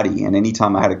Mind-Body, and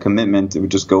anytime I had a commitment, it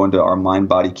would just go into our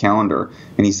Mind-Body calendar.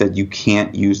 And he said, you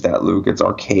can't use that, Luke. It's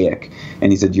archaic.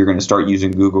 And he said, you're going to start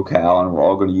using Google Cal, and we're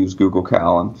all going to use Google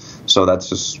Cal. And so that's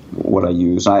just what I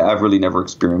use. I've really never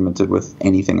experimented with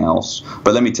anything else.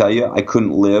 But let me tell you, I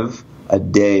couldn't live a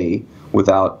day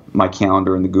without my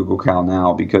calendar in the Google Cal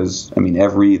now, because, I mean,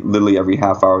 literally every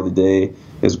half hour of the day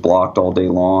is blocked all day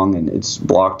long, and it's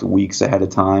blocked weeks ahead of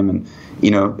time. And,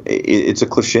 it's a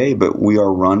cliche, but we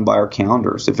are run by our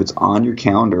calendars. If it's on your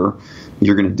calendar,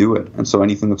 you're going to do it. And so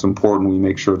anything that's important, we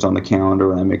make sure it's on the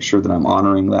calendar, and I make sure that I'm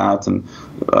honoring that and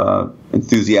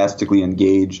enthusiastically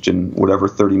engaged in whatever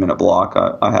 30-minute block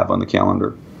I have on the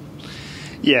calendar.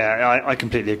 Yeah, I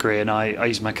completely agree, and I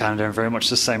use my calendar in very much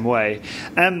the same way.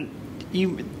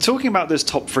 You talking about those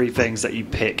top 3 things that you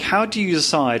pick, how do you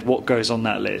decide what goes on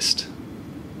that list?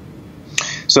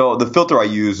 So the filter I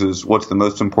use is, what's the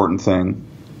most important thing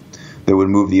that would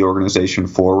move the organization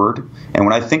forward? And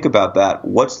when I think about that,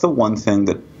 what's the one thing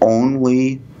that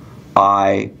only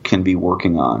I can be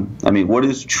working on? I mean, what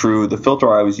is true? The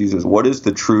filter I always use is, what is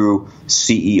the true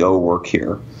CEO work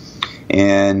here?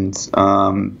 And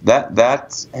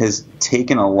that has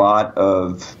taken a lot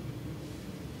of,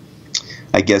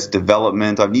 I guess,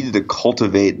 development. I've needed to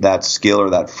cultivate that skill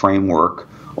or that framework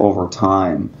over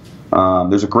time.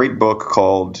 There's a great book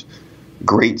called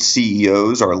Great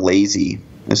CEOs Are Lazy.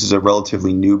 This is a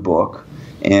relatively new book.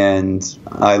 And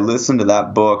I listened to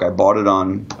that book. I bought it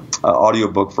on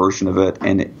audiobook version of it,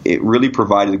 and it really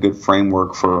provided a good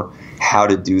framework for how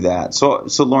to do that. So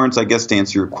Lawrence, I guess to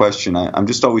answer your question, I'm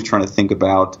just always trying to think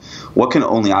about what can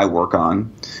only I work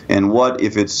on, and what,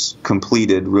 if it's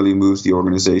completed, really moves the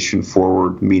organization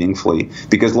forward meaningfully.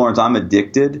 Because, Lawrence, I'm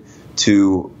addicted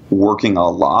to working a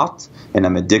lot, and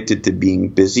I'm addicted to being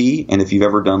busy. And if you've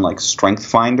ever done like Strength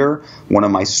Finder, one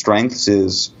of my strengths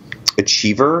is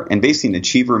achiever, and basically an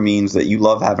achiever means that you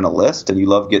love having a list and you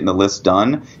love getting the list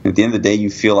done. And at the end of the day, you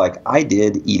feel like I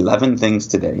did 11 things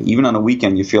today. Even on a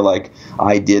weekend, you feel like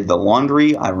I did the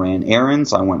laundry, I ran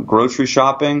errands, I went grocery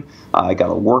shopping, I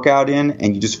got a workout in,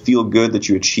 and you just feel good that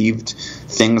you achieved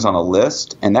things on a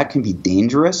list. And that can be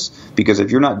dangerous because if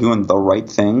you're not doing the right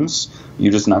things,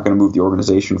 you're just not going to move the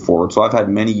organization forward. So I've had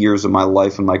many years of my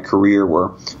life and my career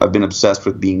where I've been obsessed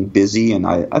with being busy, and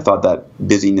I thought that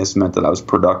busyness meant that I was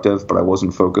productive, but I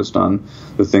wasn't focused on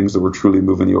the things that were truly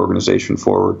moving the organization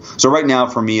forward. So right now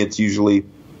for me, it's usually,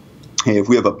 hey, if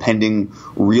we have a pending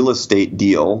real estate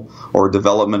deal or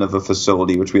development of a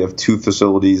facility, which we have 2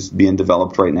 facilities being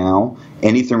developed right now,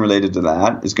 anything related to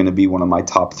that is going to be one of my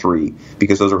top 3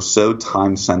 because those are so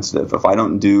time sensitive. If I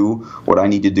don't do what I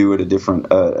need to do at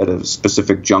a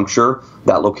specific juncture,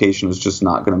 that location is just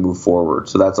not going to move forward.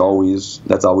 So that's always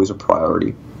a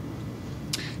priority.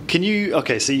 Can you,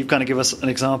 okay, so you've kind of give us an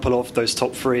example of those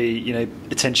top 3,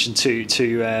 attention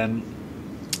to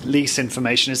lease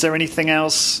information. Is there anything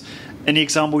else, any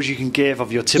examples you can give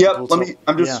of your typical?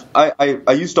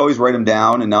 I used to always write them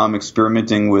down, and now I'm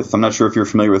experimenting with, I'm not sure if you're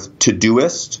familiar with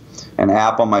Todoist, an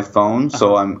app on my phone.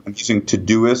 So I'm using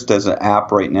Todoist as an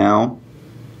app right now.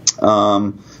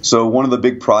 So one of the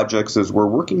big projects is we're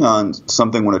working on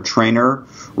something when a trainer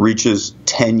reaches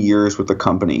 10 years with the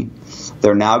company.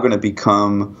 They're now going to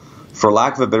become, for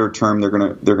lack of a better term, they're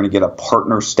going to get a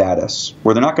partner status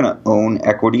where they're not going to own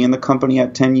equity in the company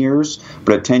at 10 years,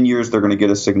 but at 10 years they're going to get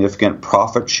a significant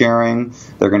profit sharing.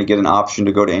 They're going to get an option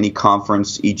to go to any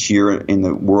conference each year in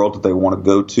the world that they want to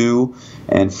go to.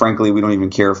 And frankly, we don't even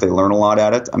care if they learn a lot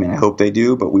at it. I mean, I hope they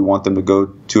do, but we want them to go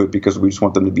to it because we just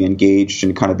want them to be engaged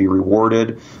and kind of be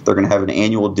rewarded. They're going to have an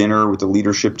annual dinner with the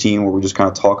leadership team where we just kind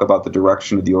of talk about the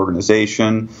direction of the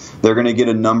organization. They're going to get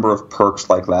a number of perks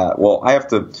like that. Well, I have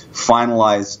to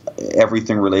finalize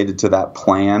everything related to that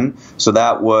plan. So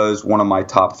that was one of my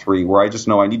top 3 where I just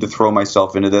know I need to throw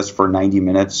myself into this for 90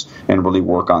 minutes and really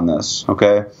work on this.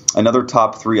 Okay. Another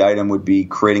top 3 item would be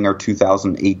creating our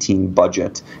 2018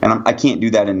 budget. And I can't do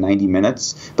that in 90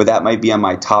 minutes, but that might be on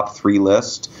my top 3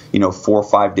 list, 4 or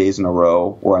 5 days in a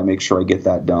row where I make sure I get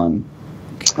that done.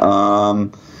 Another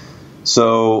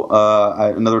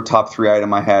top 3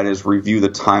 item I had is review the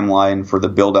timeline for the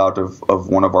build out of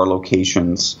one of our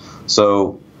locations.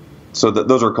 So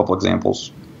those are a couple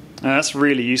examples. That's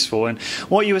really useful. And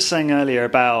what you were saying earlier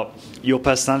about your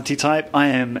personality type, I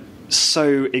am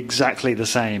so exactly the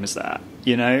same as that.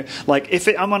 Like if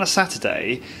I'm on a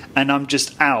Saturday and I'm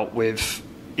just out with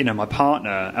my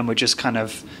partner and we're just kind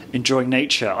of enjoying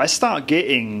nature,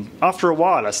 after a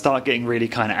while I start getting really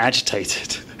kind of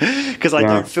agitated because I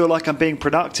don't feel like I'm being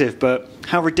productive. But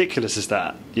how ridiculous is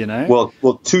that? Well,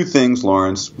 2 things,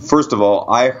 Lawrence. First of all,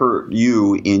 I heard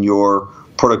you in your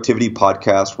productivity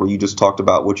podcast where you just talked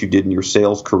about what you did in your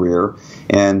sales career,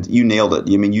 and you nailed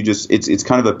it. I mean, it's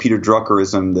kind of a Peter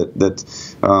Druckerism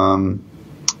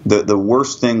that the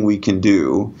worst thing we can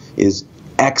do is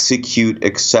execute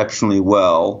exceptionally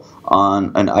well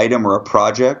on an item or a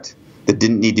project that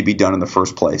didn't need to be done in the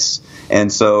first place.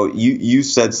 And so you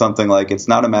said something like, it's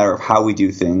not a matter of how we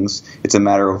do things, it's a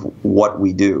matter of what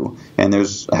we do. And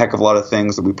there's a heck of a lot of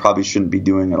things that we probably shouldn't be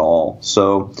doing at all.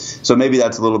 So maybe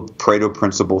that's a little Pareto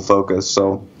principle focus.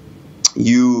 So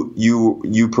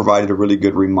you provided a really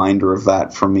good reminder of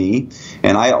that for me.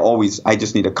 And I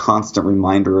just need a constant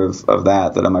reminder of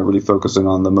that am I really focusing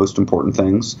on the most important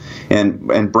things.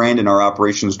 And Brandon, our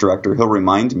operations director, he'll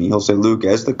remind me, he'll say, Luke,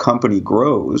 as the company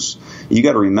grows, you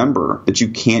got to remember that you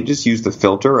can't just use the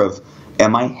filter of,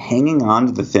 am I hanging on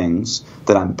to the things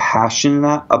that I'm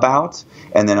passionate about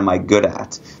and then am I good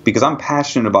at? Because I'm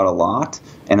passionate about a lot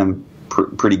and I'm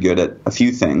pretty good at a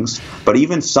few things, but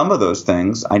even some of those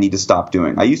things I need to stop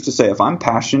doing. I used to say if I'm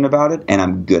passionate about it and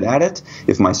I'm good at it,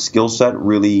 if my skill set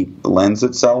really lends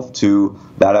itself to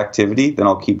that activity, then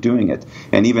I'll keep doing it.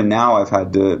 And even now I've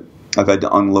had to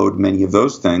unload many of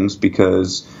those things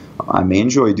because I may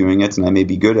enjoy doing it and I may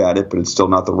be good at it, but it's still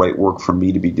not the right work for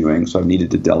me to be doing, so I've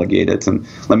needed to delegate it. And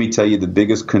let me tell you,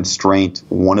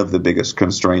 one of the biggest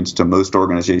constraints to most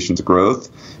organizations' growth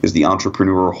is the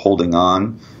entrepreneur holding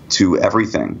on to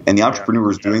everything. And the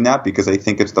entrepreneur is doing that because they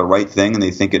think it's the right thing and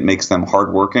they think it makes them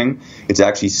hardworking. It's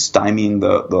actually stymieing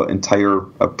the entire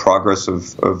progress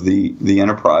of the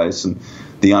enterprise. And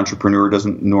the entrepreneur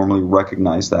doesn't normally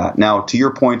recognize that. Now, to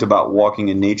your point about walking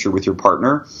in nature with your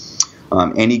partner,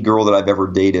 any girl that I've ever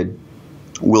dated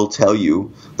will tell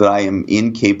you that I am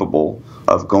incapable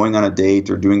of going on a date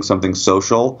or doing something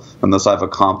social unless I've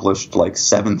accomplished like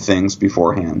 7 things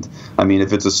beforehand. I mean,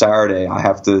 if it's a Saturday, I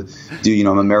have to do,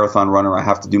 I'm a marathon runner. I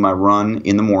have to do my run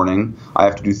in the morning. I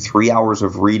have to do 3 hours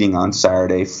of reading on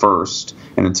Saturday first.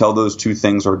 And until those 2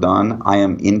 things are done, I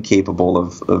am incapable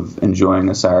of enjoying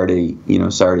a Saturday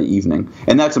evening.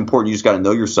 And that's important. You just got to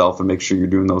know yourself and make sure you're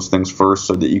doing those things first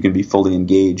so that you can be fully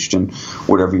engaged in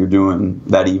whatever you're doing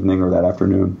that evening or that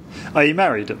afternoon. Are you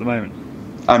married at the moment?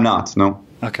 I'm not, no.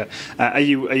 Okay. Are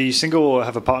you single or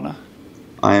have a partner?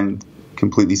 I am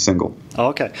completely single. Oh,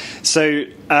 okay. So,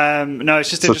 no,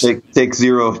 it's just interesting. Take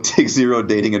zero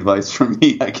dating advice from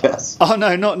me, I guess. Oh,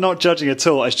 no, not judging at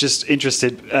all. I was just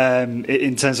interested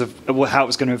in terms of how it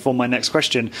was going to inform my next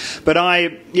question. But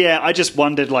I just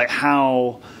wondered like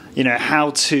how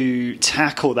to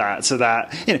tackle that so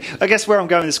that, I guess where I'm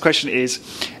going with this question is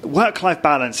work-life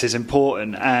balance is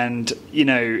important, and,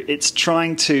 it's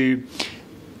trying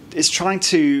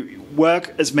to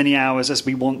work as many hours as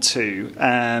we want to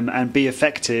and be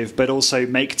effective, but also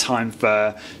make time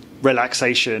for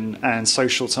relaxation and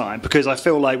social time, because I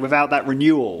feel like without that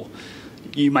renewal,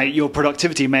 your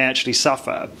productivity may actually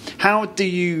suffer. How do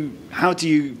you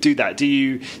do that? Do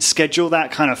you schedule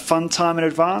that kind of fun time in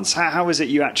advance? How is it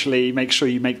you actually make sure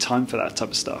you make time for that type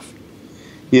of stuff?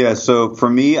 Yeah, so for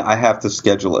me, I have to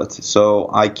schedule it. So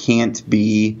I can't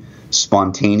be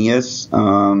spontaneous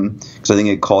because I think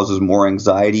it causes more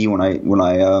anxiety when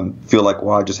I feel like,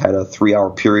 I just had a 3-hour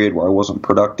period where I wasn't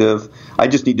productive. I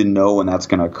just need to know when that's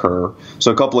going to occur.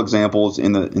 So a couple examples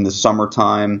in the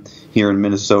summertime here in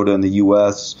Minnesota in the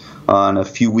U.S. On a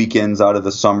few weekends out of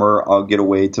the summer, I'll get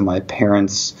away to my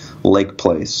parents' lake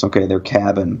place, their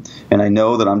cabin. And I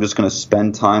know that I'm just going to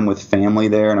spend time with family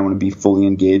there, and I want to be fully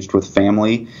engaged with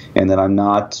family, and that I'm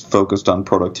not focused on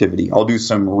productivity. I'll do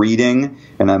some reading,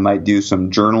 and I might do some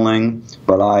journaling,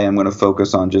 but I am going to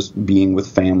focus on just being with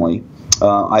family.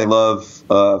 I love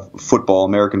football,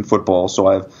 American football, so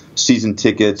I have season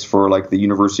tickets for like the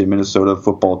University of Minnesota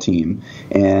football team.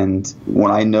 And when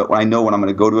I know when I'm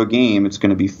going to go to a game, it's going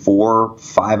to be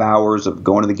 4-5 hours of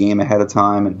going to the game ahead of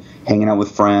time and hanging out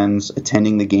with friends,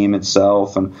 attending the game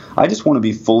itself. And I just want to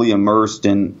be fully immersed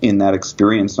in that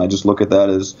experience. And I just look at that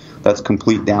as that's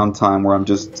complete downtime where I'm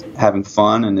just having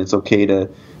fun, and it's okay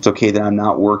that I'm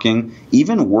not working.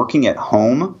 Even working at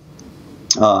home,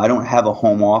 I don't have a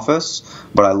home office,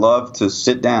 but I love to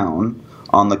sit down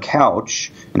on the couch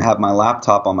and have my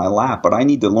laptop on my lap. But I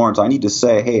need to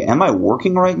say, hey, am I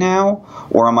working right now,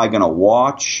 or am I going to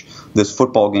watch this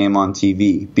football game on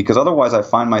TV? Because otherwise I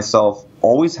find myself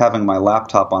always having my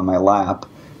laptop on my lap,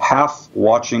 half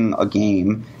watching a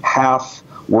game, half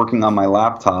working on my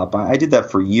laptop. I did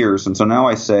that for years, and so now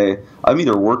I say I'm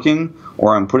either working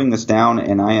or I'm putting this down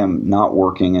and I am not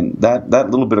working. And that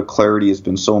little bit of clarity has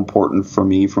been so important for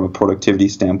me from a productivity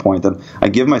standpoint that I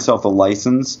give myself a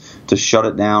license to shut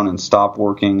it down and stop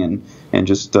working and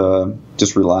just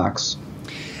relax.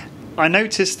 I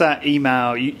noticed that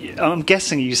email. I'm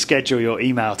guessing you schedule your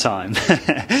email time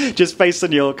just based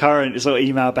on your current sort of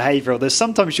email behavior. There's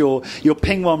sometimes you'll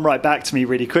ping one right back to me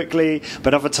really quickly,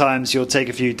 but other times you'll take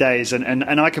a few days. And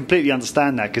I completely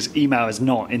understand that because email is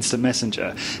not instant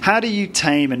messenger. How do you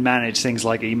tame and manage things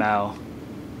like email?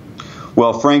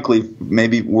 Well, frankly,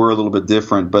 maybe we're a little bit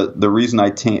different, but the reason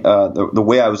the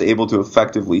way I was able to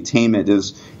effectively tame it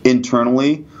is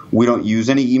internally. We don't use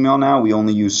any email now. We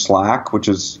only use Slack, which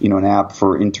is an app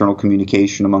for internal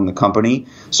communication among the company.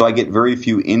 So I get very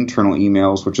few internal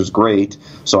emails, which is great.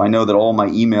 So I know that all my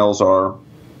emails are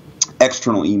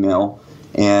external email,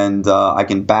 and I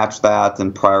can batch that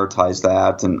and prioritize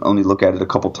that and only look at it a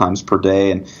couple times per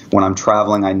day. And when I'm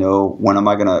traveling, I know when am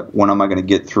I gonna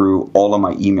get through all of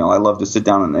my email. I love to sit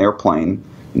down on an airplane,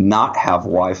 not have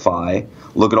Wi-Fi,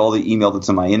 look at all the email that's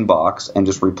in my inbox and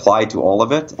just reply to all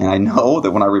of it. And I know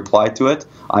that when I reply to it,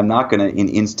 I'm not going to, in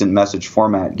instant message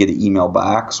format, get an email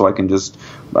back. So I can just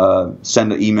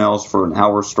send emails for an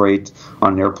hour straight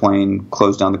on an airplane,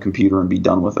 close down the computer, and be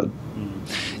done with it.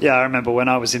 Yeah, I remember when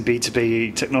I was in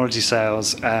B2B technology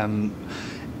sales, the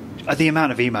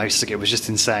amount of emails to get was just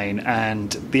insane.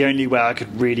 And the only way I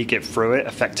could really get through it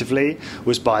effectively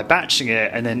was by batching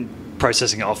it and then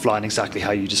processing it offline exactly how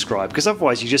you described, because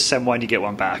otherwise you just send one, you get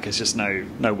one back. It's just no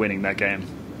winning that game.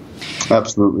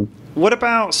 Absolutely. What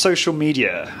about social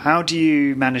media? How do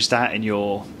you manage that in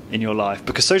your life?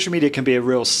 Because social media can be a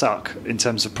real suck in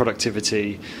terms of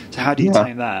productivity. So how do you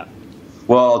tame that?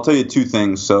 Well, I'll tell you 2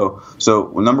 things. So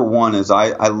number one is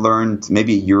I learned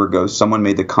maybe a year ago, someone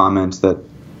made the comment that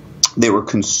they were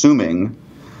consuming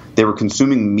they were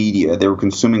consuming media, they were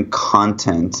consuming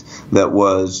content that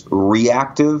was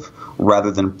reactive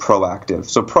rather than proactive.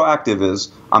 So proactive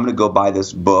is, I'm going to go buy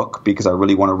this book because I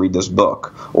really want to read this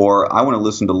book. Or I want to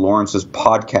listen to Lawrence's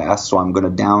podcast, so I'm going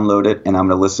to download it and I'm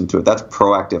going to listen to it. That's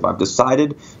proactive. I've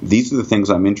decided these are the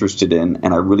things I'm interested in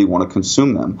and I really want to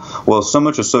consume them. Well, so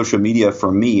much of social media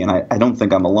for me, and I don't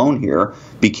think I'm alone here,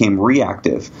 became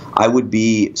reactive. I would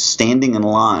be standing in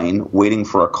line waiting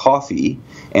for a coffee,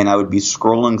 and I would be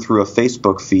scrolling through a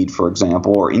Facebook feed, for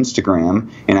example, or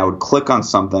Instagram, and I would click on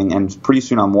something, and pretty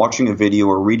soon I'm watching a video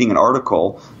or reading an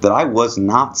article that I was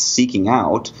not seeking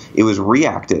out. It was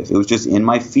reactive. It was just in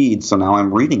my feed, so now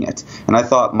I'm reading it. And I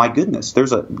thought, my goodness,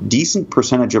 there's a decent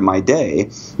percentage of my day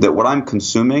that what I'm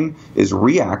consuming is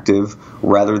reactive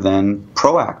rather than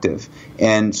proactive.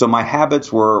 And so my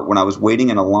habits were, when I was waiting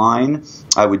in a line,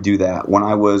 I would do that. When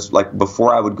I was, like,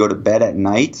 before I would go to bed at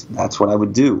night, that's what I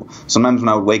would do. Sometimes when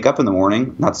I would wake up in the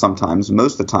morning, not sometimes,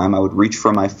 most of the time, I would reach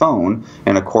for my phone,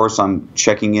 and of course I'm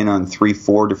checking in on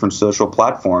 3-4 different social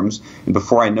platforms, and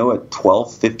before I know it,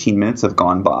 12-15 minutes have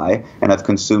gone by, and I've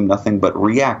consumed nothing but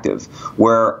reactive.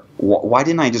 Why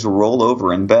didn't I just roll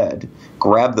over in bed,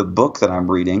 grab the book that I'm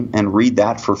reading, and read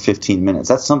that for 15 minutes?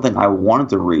 That's something I wanted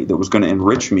to read that was going to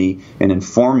enrich me and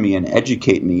inform me and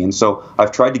educate me. And so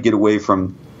I've tried to get away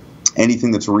from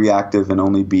anything that's reactive and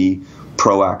only be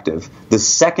proactive. The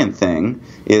second thing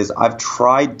is I've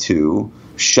tried to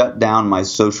shut down my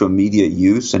social media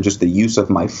use and just the use of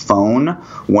my phone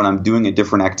when I'm doing a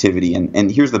different activity.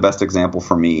 And here's the best example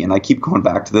for me. And I keep going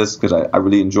back to this because I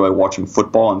really enjoy watching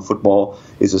football, and football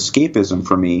is escapism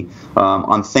for me.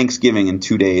 On Thanksgiving in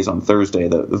 2 days, on Thursday,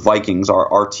 the Vikings,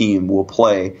 our team, will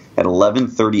play at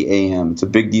 11:30 a.m. It's a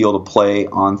big deal to play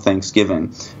on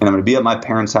Thanksgiving. And I'm going to be at my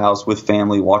parents' house with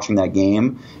family watching that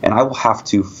game, and I will have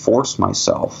to force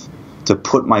myself to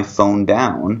put my phone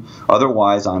down.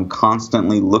 Otherwise, I'm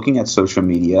constantly looking at social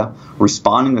media,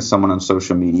 responding to someone on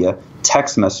social media,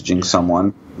 text messaging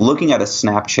someone, looking at a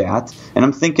Snapchat, and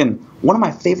I'm thinking, one of my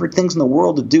favorite things in the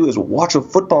world to do is watch a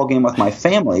football game with my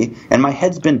family, and my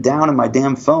head's been down in my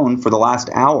damn phone for the last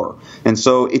hour. And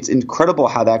so it's incredible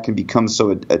how that can become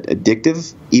so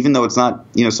addictive, even though it's not,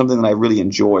 something that I really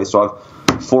enjoy. So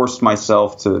I've forced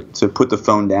myself to put the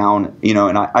phone down,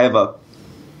 and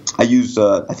I use,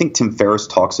 I think Tim Ferriss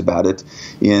talks about it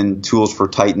in Tools for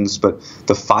Titans, but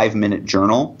the 5-minute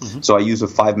journal. Mm-hmm. So I use a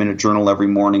 5-minute journal every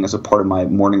morning as a part of my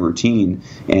morning routine.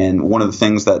 And one of the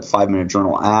things that 5-minute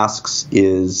journal asks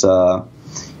is,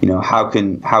 how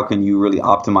can you really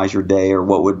optimize your day, or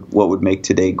what would make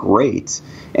today great?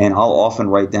 And I'll often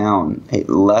write down, hey,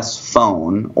 less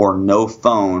phone or no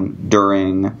phone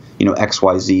during,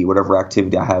 XYZ, whatever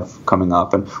activity I have coming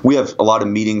up. And we have a lot of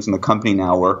meetings in the company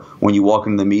now where when you walk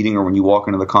into the meeting or when you walk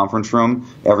into the conference room,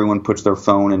 everyone puts their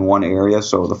phone in one area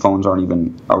so the phones aren't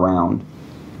even around.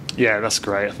 Yeah, that's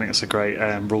great. I think that's a great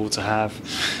rule to have.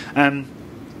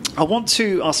 I want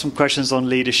to ask some questions on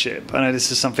leadership. I know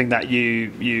this is something that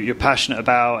you're passionate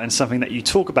about and something that you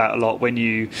talk about a lot when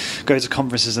you go to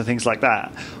conferences and things like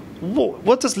that.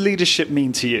 What does leadership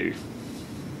mean to you?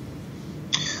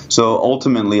 So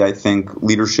ultimately, I think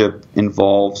leadership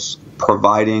involves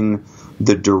providing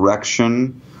the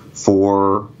direction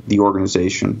for the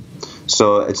organization.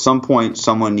 So at some point,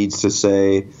 someone needs to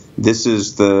say, this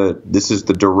is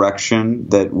the direction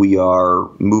that we are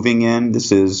moving in.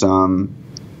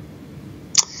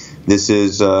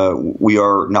 We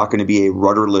are not going to be a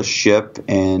rudderless ship,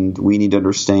 and we need to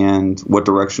understand what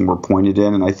direction we're pointed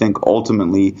in. And I think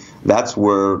ultimately that's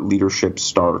where leadership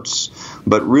starts.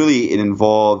 But really it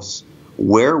involves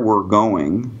where we're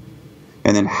going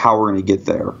and then how we're going to get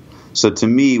there. So to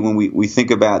me, when we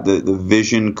think about the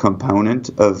vision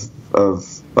component of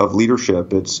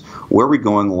leadership, it's where are we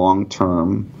going long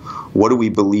term? What do we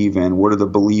believe in? What are the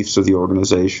beliefs of the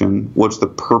organization? What's the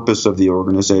purpose of the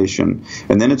organization?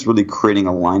 And then it's really creating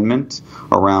alignment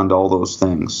around all those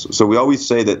things. So we always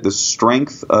say that the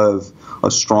strength of a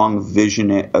strong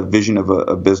vision of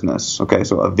a business, okay,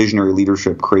 so a visionary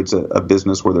leadership creates a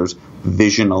business where there's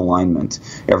vision alignment.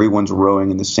 Everyone's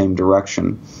rowing in the same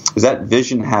direction. Because that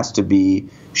vision has to be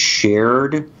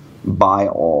shared by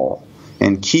all.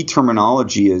 And key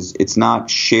terminology is it's not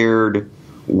shared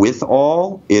with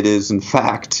all, it is in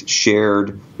fact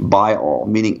shared by all,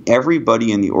 meaning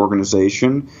everybody in the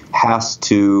organization has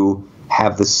to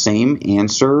have the same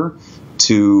answer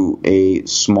to a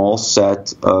small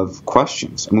set of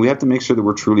questions. And we have to make sure that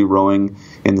we're truly rowing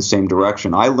in the same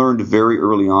direction. I learned very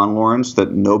early on, Lawrence,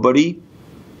 that nobody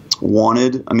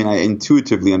wanted, I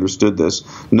intuitively understood this.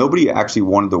 Nobody actually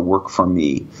wanted to work for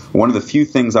me. One of the few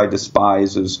things I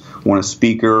despise is when a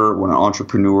speaker, when an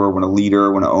entrepreneur, when a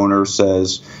leader, when an owner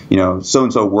says,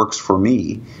 so-and-so works for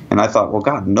me. And I thought, well,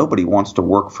 God, nobody wants to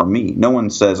work for me. No one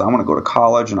says, I want to go to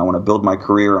college and I want to build my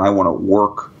career and I want to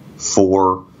work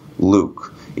for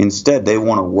Luke. Instead, they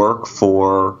want to work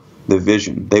for the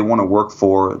vision. They want to work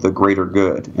for the greater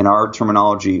good. In our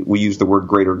terminology, we use the word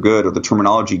greater good, or the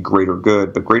terminology greater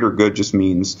good, but greater good just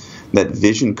means that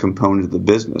vision component of the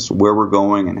business, where we're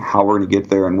going and how we're going to get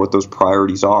there and what those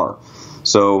priorities are.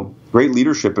 So great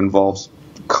leadership involves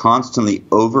constantly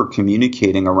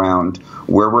over-communicating around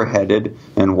where we're headed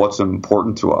and what's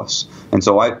important to us. And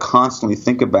so I constantly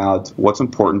think about what's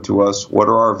important to us, what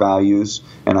are our values,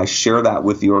 and I share that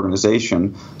with the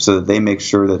organization so that they make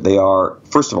sure that they are,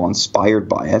 first of all, inspired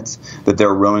by it, that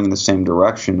they're rowing in the same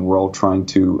direction. We're all trying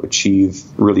to achieve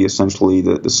really essentially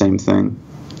the same thing.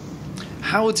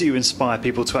 How do you inspire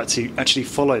people to actually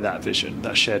follow that vision,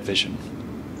 that shared vision?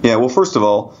 Yeah, well, first of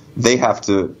all, they have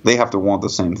to want the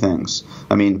same things.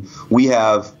 We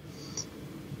have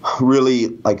really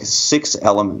like 6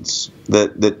 elements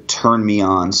that turn me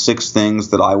on, 6 things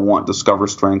that I want Discover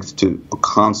Strength to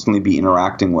constantly be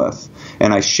interacting with.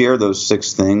 And I share those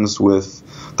 6 things with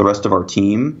the rest of our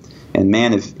team. And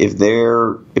man, if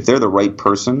they're the right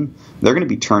person, they're going to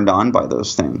be turned on by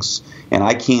those things. And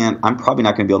I'm probably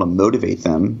not going to be able to motivate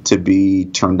them to be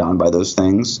turned on by those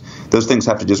things. Those things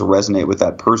have to just resonate with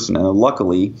that person. And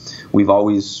luckily, we've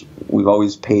always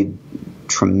paid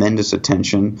tremendous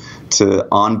attention to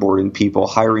onboarding people,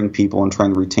 hiring people, and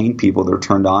trying to retain people that are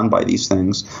turned on by these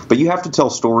things. But you have to tell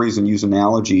stories and use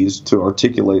analogies to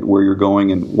articulate where you're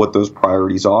going and what those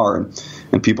priorities are.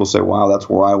 And people say, wow, that's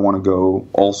where I want to go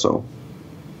also.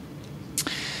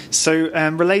 So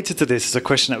related to this is a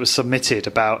question that was submitted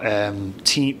about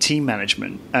team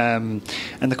management. And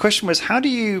the question was, how do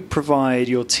you provide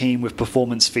your team with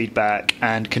performance feedback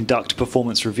and conduct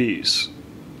performance reviews?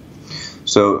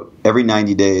 So every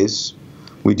 90 days,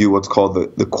 we do what's called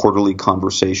the quarterly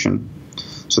conversation.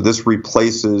 So this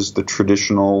replaces the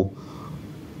traditional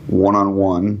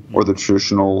one-on-one or the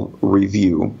traditional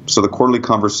review. So the quarterly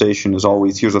conversation is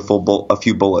always, here's a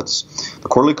few bullets. The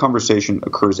quarterly conversation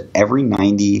occurs every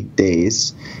 90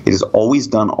 days. It is always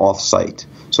done off-site.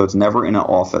 So it's never in an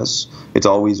office. It's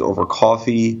always over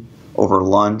coffee, over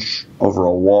lunch, over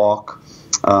a walk,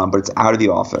 but it's out of the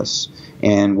office.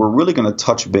 And we're really going to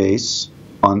touch base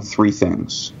on 3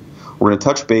 things. We're going to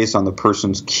touch base on the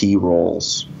person's key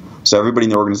roles. So everybody in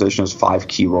the organization has 5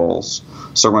 key roles.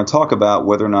 So we're going to talk about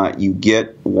whether or not you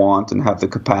want, and have the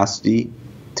capacity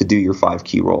to do your 5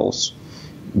 key roles.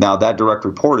 Now that direct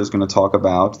report is going to talk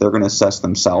about, they're going to assess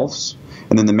themselves,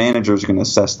 and then the managers are going to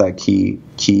assess that key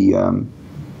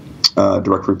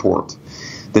direct report.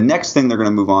 The next thing they're going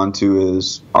to move on to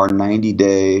is our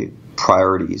 90-day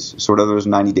priorities. So whatever those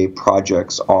 90-day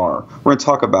projects are. We're going to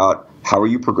talk about how are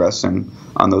you progressing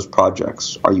on those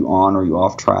projects? Are you on or are you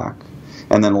off track?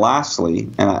 And then lastly,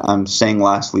 and I'm saying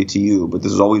lastly to you, but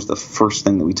this is always the first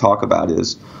thing that we talk about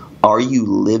is, are you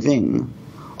living?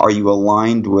 Are you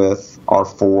aligned with our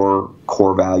 4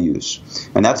 core values?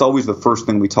 And that's always the first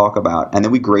thing we talk about. And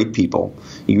then we grade people.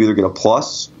 You either get a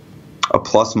plus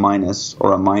minus,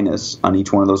 or a minus on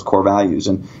each one of those core values.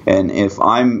 And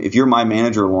if you're my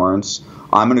manager, Lawrence,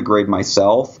 I'm going to grade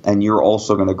myself, and you're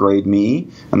also going to grade me,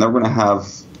 and then we're going to have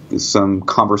some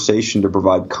conversation to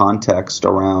provide context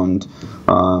around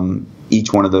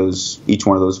each one of those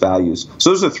values.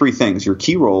 So those are 3 things: your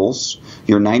key roles,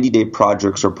 your 90-day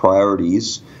projects or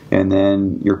priorities, and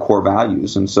then your core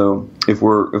values. And so if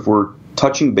we're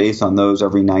touching base on those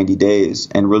every 90 days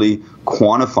and really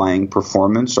quantifying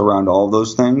performance around all of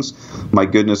those things, my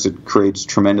goodness, it creates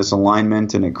tremendous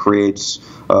alignment, and it creates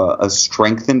a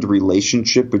strengthened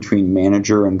relationship between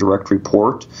manager and direct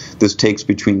report. This takes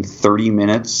between 30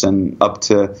 minutes and up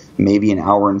to maybe an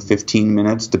hour and 15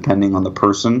 minutes, depending on the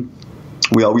person.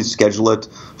 We always schedule it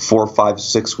 4, 5,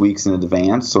 6 weeks in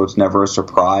advance, so it's never a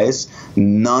surprise.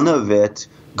 None of it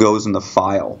goes in the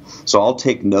file. So I'll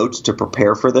take notes to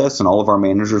prepare for this, and all of our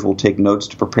managers will take notes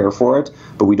to prepare for it,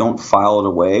 but we don't file it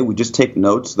away. We just take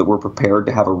notes that we're prepared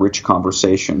to have a rich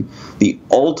conversation. The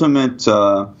ultimate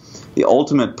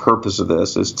purpose of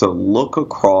this is to look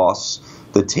across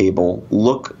the table,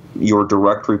 look your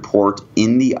direct report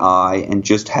in the eye, and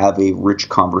just have a rich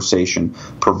conversation.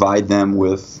 Provide them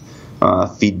with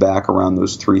feedback around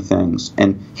those three things.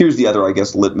 And here's the other, I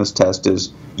guess, litmus test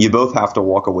is you both have to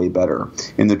walk away better.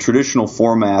 In the traditional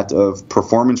format of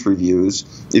performance reviews,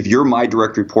 if you're my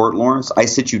direct report, Lawrence, I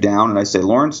sit you down and I say,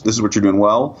 Lawrence, this is what you're doing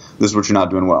well. This is what you're not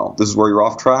doing well. This is where you're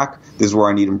off track. This is where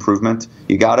I need improvement.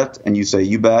 You got it? And you say,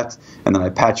 you bet. And then I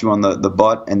pat you on the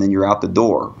butt, and then you're out the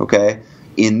door, okay?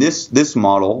 In this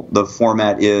model, the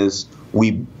format is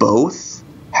we both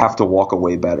have to walk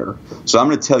away better. So I'm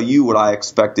going to tell you what I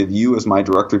expect of you as my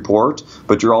direct report,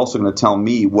 but you're also going to tell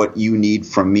me what you need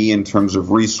from me in terms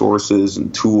of resources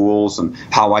and tools and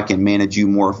how I can manage you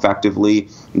more effectively.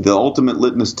 The ultimate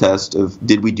litmus test of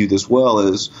did we do this well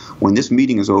is when this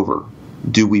meeting is over,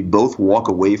 do we both walk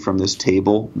away from this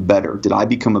table better? Did I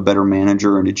become a better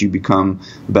manager, and did you become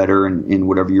better in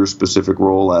whatever your specific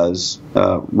role as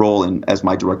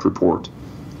my direct report?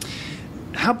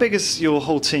 How big is your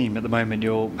whole team at the moment?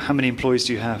 How many employees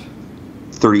do you have?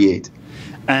 38.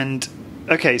 And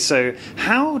okay, so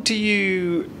how do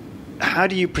you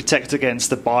protect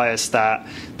against the bias that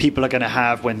people are going to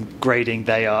have when grading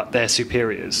their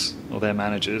superiors or their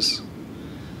managers?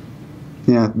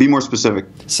 Yeah, be more specific.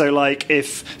 So, like,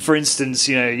 if, for instance,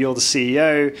 you're the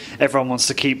CEO, everyone wants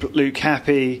to keep Luke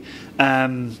happy,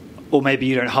 or maybe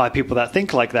you don't hire people that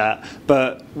think like that,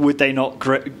 but would they not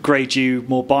grade you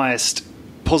more biased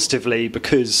positively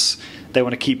because they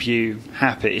want to keep you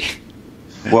happy?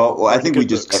 Well, I think we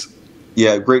just,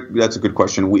 yeah, great. That's a good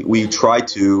question. We try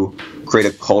to create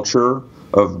a culture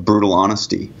of brutal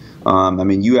honesty.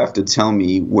 You have to tell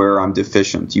me where I'm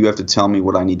deficient. You have to tell me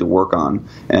what I need to work on.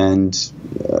 And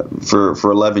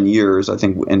for 11 years, I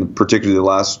think, and particularly the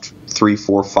last 3,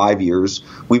 4, 5 years,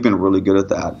 we've been really good at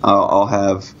that. I'll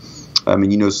have,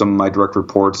 some of my direct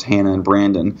reports, Hannah and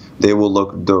Brandon, they will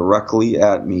look directly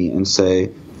at me and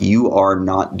say, you are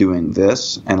not doing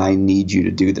this, and I need you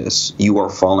to do this. You are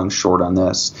falling short on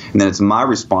this. And then it's my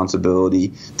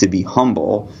responsibility to be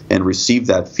humble and receive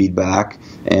that feedback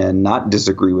and not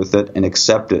disagree with it and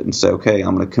accept it and say, okay,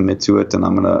 I'm going to commit to it, and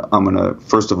I'm going to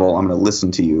first of all, I'm going to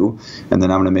listen to you, and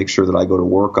then I'm going to make sure that I go to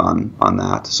work on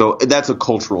that. So that's a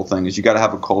cultural thing, is you got to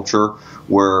have a culture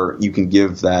where you can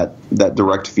give that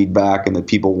direct feedback and that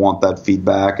people want that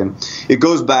feedback. And it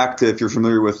goes back to, if you're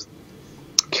familiar with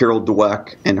Carol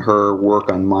Dweck and her work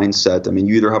on mindset.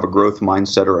 You either have a growth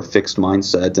mindset or a fixed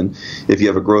mindset. And if you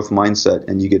have a growth mindset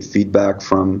and you get feedback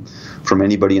from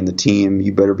anybody in the team,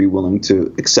 you better be willing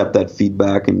to accept that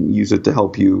feedback and use it to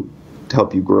help you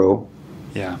grow.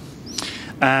 Yeah.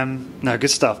 No, good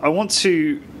stuff. I want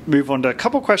to move on to a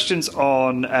couple questions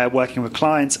on working with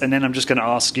clients, and then I'm just going to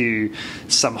ask you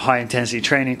some high-intensity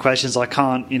training questions. I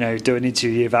can't, do an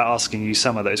interview without asking you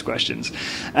some of those questions.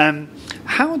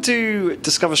 How do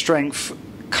Discover Strength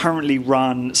currently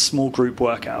run small group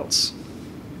workouts?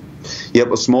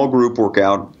 Yep, a small group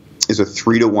workout is a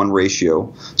 3-to-1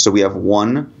 ratio. So we have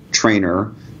one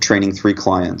trainer training 3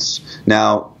 clients.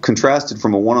 Now, contrasted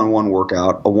from a one-on-one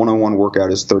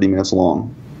workout is 30 minutes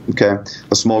long. Okay,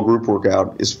 a small group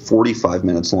workout is 45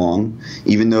 minutes long.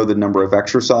 Even though the number of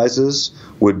exercises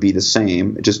would be the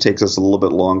same, it just takes us a little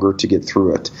bit longer to get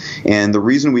through it. And the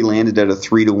reason we landed at a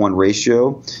 3-to-1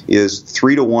 ratio is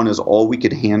 3-to-1 is all we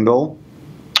could handle,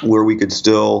 where we could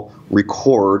still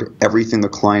record everything the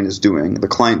client is doing. The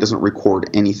client doesn't record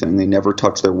anything. They never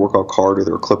touch their workout card or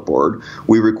their clipboard.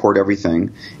 We record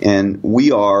everything. And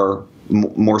we are,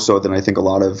 more so than I think a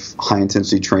lot of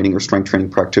high-intensity training or strength training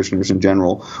practitioners in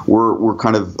general, we're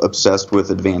kind of obsessed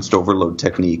with advanced overload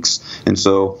techniques. And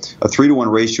so a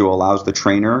 3-to-1 ratio allows the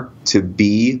trainer to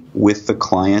be with the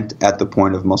client at the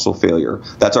point of muscle failure.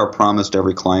 That's our promise to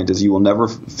every client, is you will never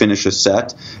finish a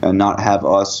set and not have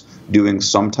us doing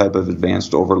some type of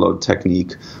advanced overload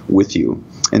technique with you.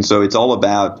 And so it's all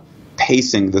about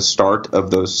pacing the start of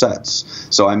those sets.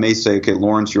 So I may say, okay,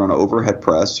 Lawrence, you're on an overhead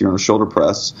press, you're on a shoulder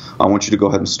press, I want you to go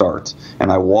ahead and start.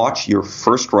 And I watch your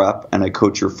first rep and I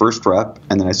coach your first rep,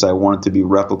 and then I say I want it to be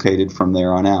replicated from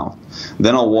there on out.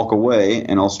 Then I'll walk away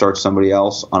and I'll start somebody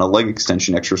else on a leg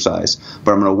extension exercise.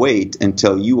 But I'm going to wait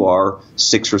until you are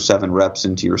 6 or 7 reps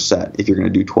into your set. If you're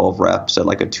going to do 12 reps at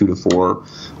like a 2 to 4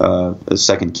 a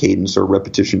second cadence or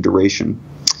repetition duration.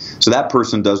 So that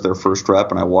person does their first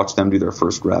rep, and I watch them do their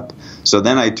first rep. So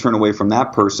then I turn away from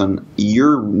that person.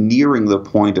 You're nearing the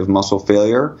point of muscle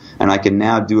failure, and I can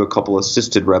now do a couple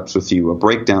assisted reps with you, a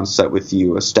breakdown set with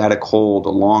you, a static hold, a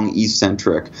long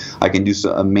eccentric. I can do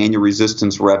a manual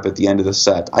resistance rep at the end of the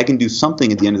set. I can do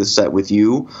something at the end of the set with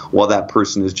you while that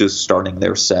person is just starting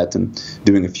their set and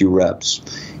doing a few reps.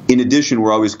 In addition,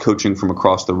 we're always coaching from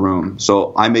across the room.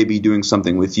 So I may be doing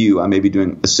something with you. I may be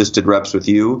doing assisted reps with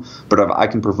you, but I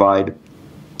can provide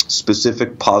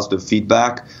specific positive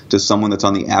feedback to someone that's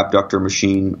on the abductor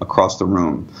machine across the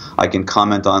room. I can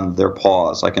comment on their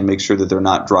pause. I can make sure that they're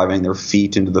not driving their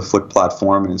feet into the foot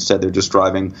platform and instead they're just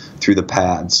driving through the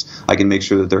pads. I can make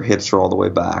sure that their hips are all the way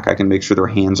back. I can make sure their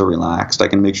hands are relaxed. I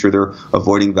can make sure they're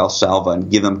avoiding Valsalva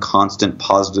and give them constant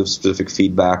positive specific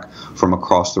feedback from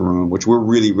across the room, which we're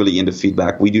really, really into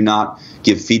feedback. We do not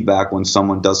give feedback when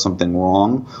someone does something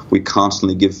wrong. We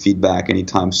constantly give feedback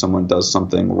anytime someone does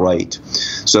something right.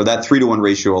 So that 3-to-1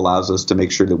 ratio allows us to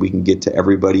make sure that we can get to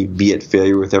everybody, be at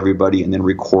failure with everybody, and then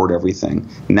record everything.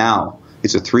 Now,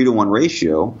 it's a 3-to-1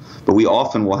 ratio, but we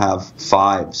often will have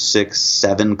 5, 6,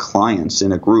 7 clients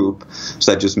in a group.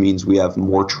 So that just means we have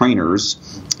more trainers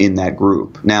in that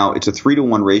group. Now, it's a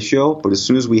 3-to-1 ratio, but as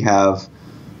soon as we have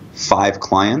 5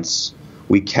 clients,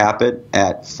 we cap it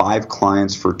at 5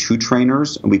 clients for 2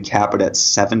 trainers, and we cap it at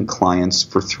 7 clients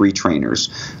for 3 trainers.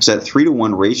 So that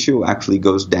 3-to-1 ratio actually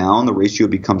goes down. The ratio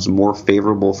becomes more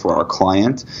favorable for our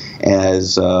client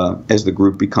as the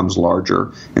group becomes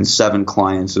larger. And 7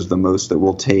 clients is the most that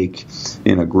we'll take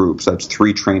in a group. So that's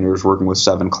 3 trainers working with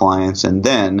 7 clients, and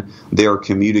then they are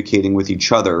communicating with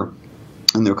each other.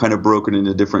 And they're kind of broken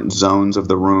into different zones of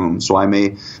the room. So I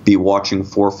may be watching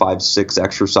 4, 5, 6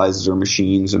 exercises or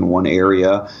machines in one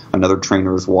area. Another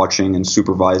trainer is watching and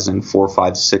supervising 4,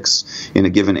 5, 6 in a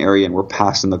given area, and we're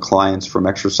passing the clients from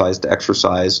exercise to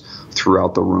exercise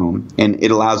throughout the room. And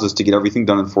it allows us to get everything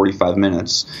done in 45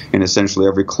 minutes. And essentially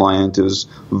every client is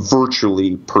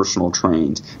virtually personal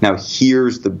trained. Now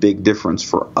here's the big difference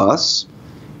for us.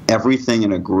 Everything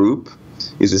in a group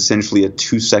is essentially a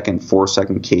 2-second,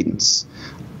 4-second cadence.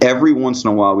 Every once in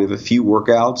a while, we have a few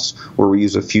workouts where we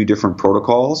use a few different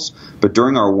protocols, but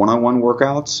during our one-on-one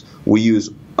workouts, we use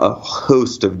a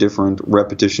host of different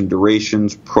repetition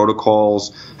durations,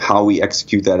 protocols, how we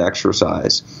execute that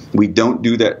exercise. We don't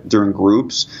do that during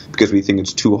groups because we think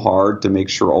it's too hard to make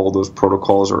sure all those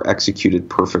protocols are executed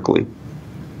perfectly.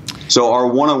 So our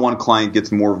one-on-one client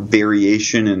gets more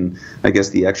variation in, I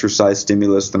guess, the exercise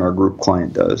stimulus than our group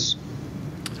client does.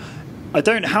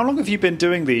 How long have you been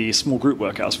doing the small group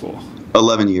workouts for?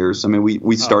 11 years. I mean,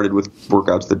 we started with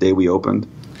workouts the day we opened.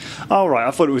 Oh, right.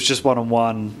 I thought it was just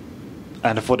one-on-one,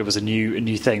 and I thought it was a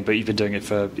new thing, but you've been doing it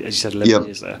for, as you said, 11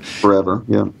 years there. Forever,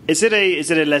 yeah. Is it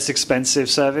a less expensive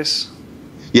service?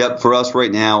 Yep. For us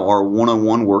right now, our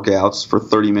one-on-one workouts for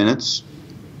 30 minutes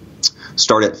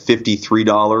start at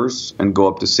 $53 and go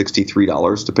up to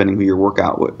 $63, depending who your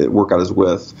workout is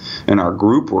with. And our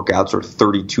group workouts are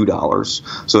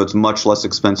 $32. So it's much less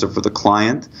expensive for the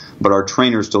client, but our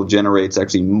trainer still generates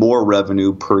actually more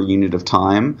revenue per unit of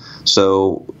time.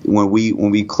 So when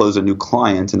we close a new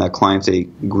client and that client's a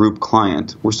group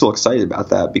client, we're still excited about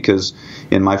that because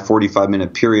in my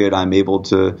 45-minute period, I'm able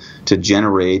to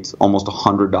generate almost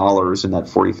 $100 in that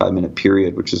 45-minute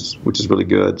period, which is really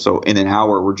good. So in an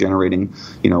hour, we're generating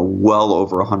well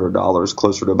over $100,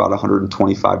 closer to about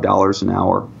 $125 an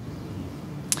hour.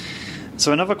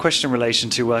 So another question in relation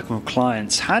to working with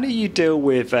clients: how do you deal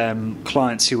with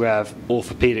clients who have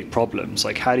orthopedic problems?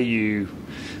 Like, how do you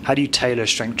tailor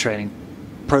strength training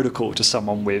protocol to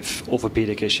someone with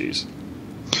orthopedic issues?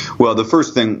 Well, the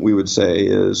first thing we would say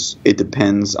is it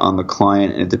depends on the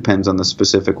client and it depends on the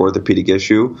specific orthopedic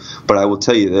issue. But I will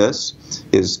tell you this,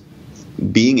 is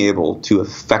being able to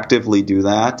effectively do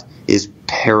that is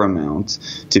paramount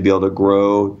to be able to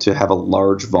grow, to have a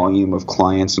large volume of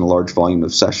clients and a large volume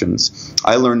of sessions.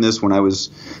 I learned this when I was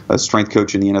a strength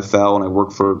coach in the NFL, and I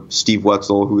worked for Steve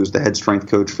Wetzel, who is the head strength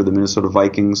coach for the Minnesota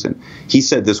Vikings. And he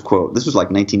said this quote, this was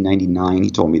like 1999, he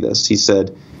told me this. He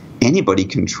said, anybody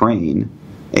can train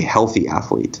a healthy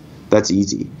athlete. That's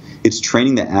easy. It's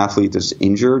training the athlete that's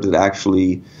injured that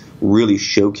actually really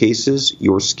showcases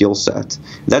your skill set.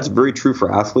 That's very true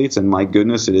for athletes, and my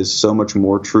goodness, it is so much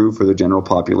more true for the general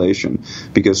population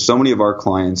because so many of our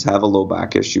clients have a low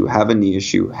back issue, have a knee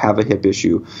issue, have a hip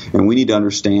issue, and we need to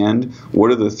understand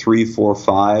what are the 3, 4,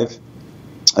 5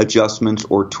 adjustments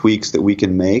or tweaks that we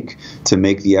can make to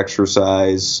make the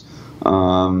exercise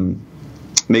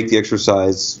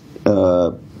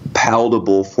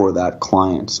palatable for that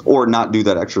client, or not do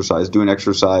that exercise, do an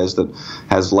exercise that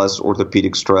has less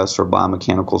orthopedic stress or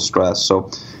biomechanical stress. So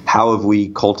how have we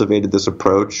cultivated this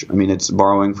approach? I mean, it's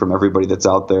borrowing from everybody that's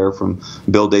out there, from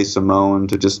Bill DeSimone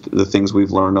to just the things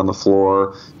we've learned on the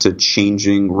floor, to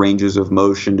changing ranges of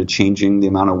motion, to changing the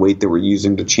amount of weight that we're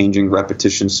using, to changing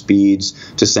repetition speeds,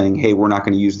 to saying, hey, we're not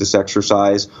going to use this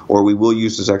exercise, or we will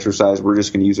use this exercise, we're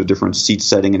just going to use a different seat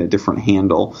setting and a different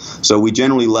handle. So we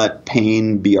generally let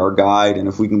pain be our guide, and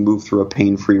if we can move through a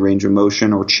pain-free range of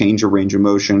motion or change a range of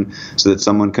motion so that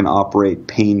someone can operate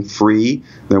pain-free,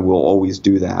 then we'll always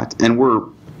do that. And we're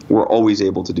we're always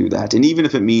able to do that. And even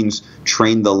if it means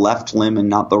train the left limb and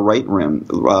not the right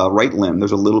limb,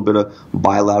 there's a little bit of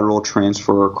bilateral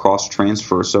transfer or cross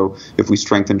transfer. So if we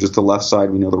strengthen just the left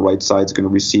side, we know the right side is going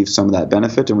to receive some of that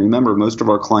benefit. And remember, most of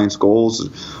our clients' goals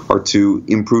are to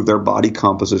improve their body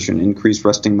composition, increase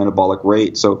resting metabolic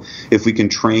rate. So if we can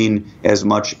train as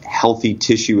much healthy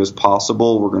tissue as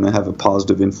possible, we're going to have a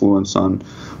positive influence on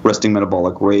resting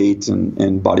metabolic rate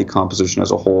and body composition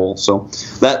as a whole. So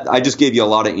that I just gave you a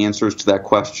lot of answers to that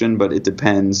question, but it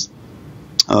depends.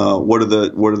 What are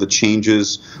the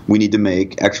changes we need to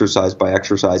make exercise by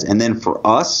exercise? And then for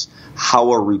us,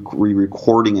 how are we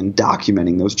recording and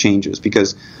documenting those changes?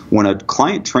 Because when a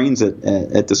client trains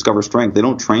at Discover Strength, they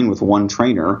don't train with one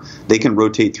trainer. They can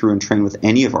rotate through and train with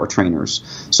any of our trainers.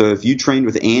 So if you trained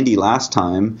with Andy last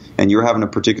time and you're having a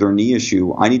particular knee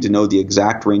issue, I need to know the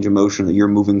exact range of motion that you're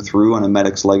moving through on a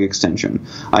medic's leg extension.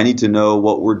 I need to know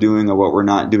what we're doing or what we're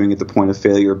not doing at the point of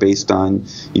failure based on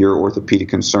your orthopedic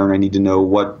concern. I need to know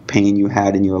what pain you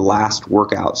had in your last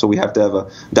workout. So we have to have a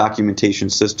documentation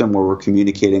system where we're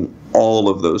communicating all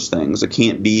of those things. It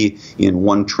can't be in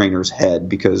one trainer's head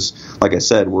because, like I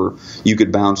said, you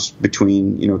could bounce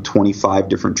between 25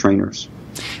 different trainers.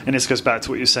 And this goes back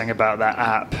to what you're saying about that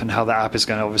app and how that app is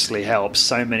going to obviously help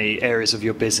so many areas of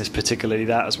your business, particularly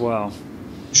that as well.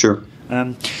 Sure.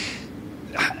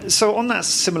 So on that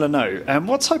similar note,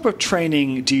 what type of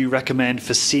training do you recommend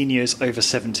for seniors over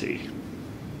 70?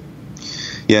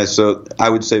 Yeah, so I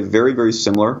would say very, very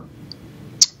similar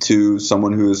to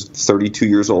someone who is 32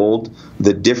 years old.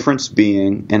 The difference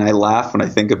being, and I laugh when I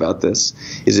think about this,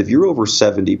 is if you're over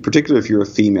 70, particularly if you're a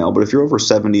female, but if you're over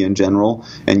 70 in general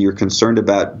and you're concerned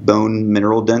about bone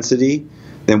mineral density,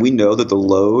 then we know that the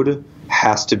load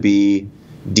has to be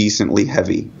decently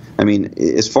heavy. I mean,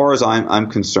 as far as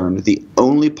I'm concerned, the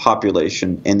only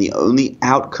population and the only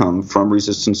outcome from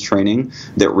resistance training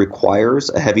that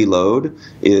requires a heavy load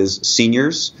is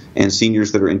seniors and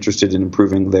seniors that are interested in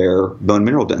improving their bone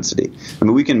mineral density. I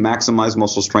mean, we can maximize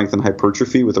muscle strength and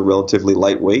hypertrophy with a relatively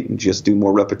light weight and just do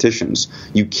more repetitions.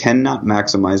 You cannot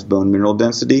maximize bone mineral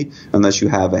density unless you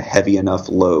have a heavy enough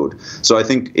load. So I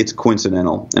think it's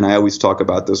coincidental, and I always talk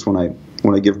about this when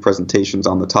I give presentations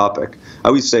on the topic. I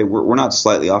always say we're not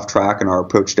slightly off track in our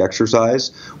approach to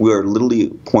exercise. We are literally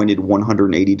pointed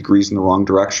 180 degrees in the wrong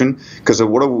direction because of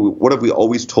what have we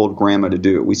always told Grandma to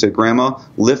do? We said, Grandma,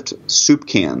 lift soup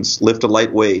cans, lift a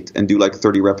light weight, and do like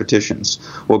 30 repetitions.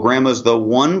 Well, Grandma's the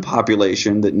one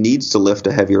population that needs to lift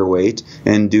a heavier weight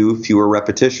and do fewer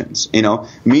repetitions.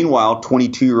 Meanwhile,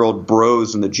 22-year-old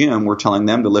bros in the gym, we're telling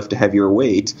them to lift a heavier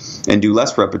weight and do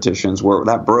less repetitions, where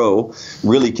that bro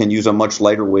really can use a much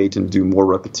lighter weight and do more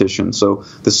repetitions. So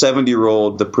the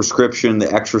 70-year-old, the prescription,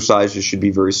 the exercises should be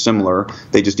very similar.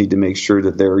 They just need to make sure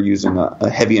that they're using a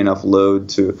heavy enough load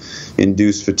to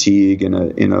induce fatigue in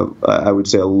a I would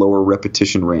say a lower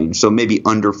repetition range. So maybe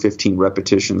under 15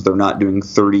 repetitions. They're not doing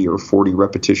 30 or 40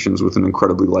 repetitions with an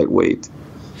incredibly light weight.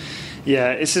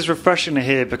 Yeah, this is refreshing to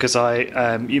hear because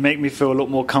you make me feel a lot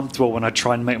more comfortable when I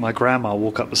try and make my grandma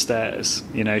walk up the stairs.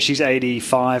 She's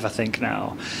 85, I think,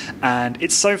 now. And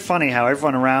it's so funny how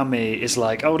everyone around me is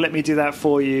like, oh, let me do that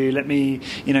for you. Let me,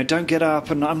 don't get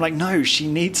up. And I'm like, no, she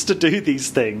needs to do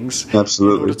these things.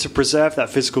 Absolutely. In order to preserve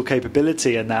that physical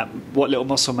capability and what little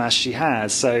muscle mass she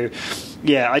has. So,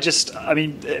 yeah,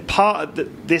 part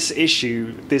of this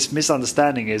issue, this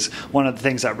misunderstanding is one of the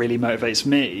things that really motivates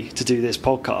me to do this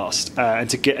podcast. And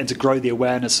to grow the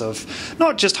awareness of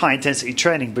not just high intensity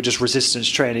training, but just resistance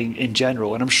training in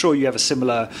general. And I'm sure you have a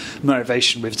similar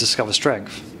motivation with Discover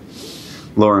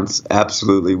Strength. Lawrence,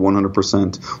 absolutely,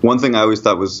 100%. One thing I always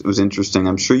thought was interesting.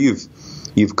 I'm sure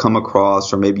you've come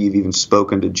across, or maybe you've even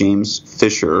spoken to James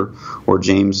Fisher or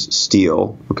James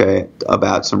Steele, okay,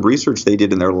 about some research they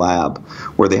did in their lab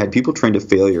where they had people trained to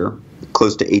failure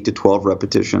close to 8 to 12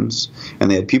 repetitions, and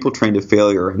they had people trained to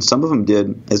failure, and some of them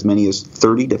did as many as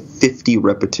 30 to 50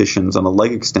 repetitions on a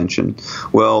leg extension.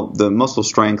 Well, the muscle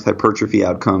strength hypertrophy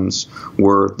outcomes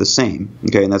were the same,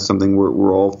 okay, and that's something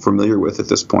we're all familiar with at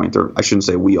this point, or I shouldn't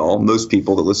say we all, most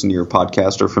people that listen to your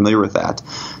podcast are familiar with that.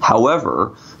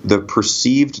 However, the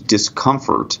perceived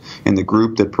discomfort in the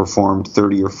group that performed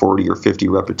 30 or 40 or 50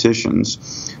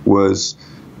 repetitions was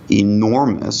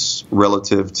enormous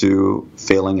relative to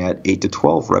failing at 8 to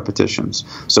 12 repetitions.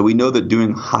 So we know that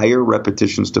doing higher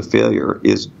repetitions to failure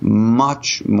is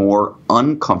much more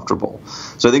uncomfortable.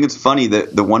 So I think it's funny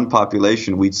that the one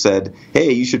population we'd said,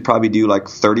 hey, you should probably do like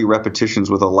 30 repetitions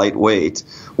with a light weight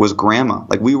was Grandma.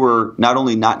 Like we were not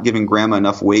only not giving Grandma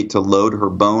enough weight to load her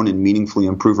bone and meaningfully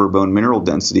improve her bone mineral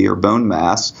density or bone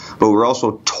mass, but we're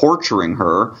also torturing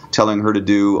her, telling her to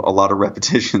do a lot of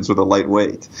repetitions with a light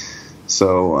weight.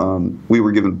 So we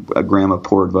were giving Grandma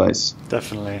poor advice.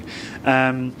 Definitely.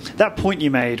 That point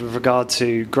you made with regard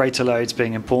to greater loads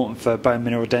being important for bone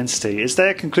mineral density, is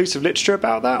there conclusive literature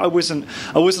about that? I wasn't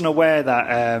aware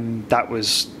that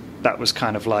that was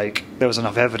kind of like there was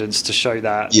enough evidence to show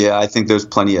that. Yeah, I think there's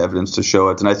plenty of evidence to show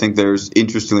it, and I think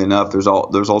interestingly enough, there's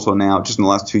also now, just in the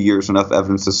last 2 years, enough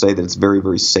evidence to say that it's very,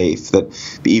 very safe,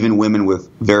 that even women with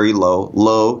very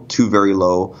low to very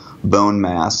low bone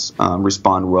mass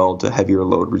respond well to heavier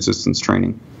load resistance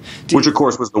training. Which, of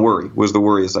course, was the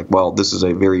worry. Is like, well, this is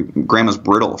Grandma's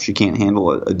brittle. She can't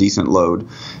handle a decent load.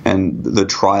 And the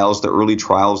early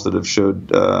trials that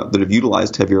have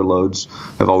utilized heavier loads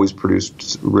have always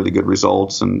produced really good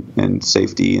results and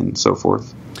safety and so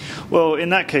forth. Well, in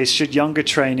that case, should younger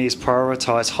trainees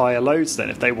prioritize higher loads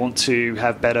then if they want to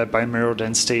have better bone mineral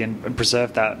density and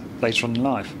preserve that later on in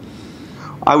life?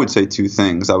 I would say two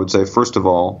things. I would say, first of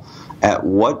all, at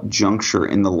what juncture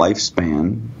in the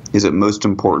lifespan is it most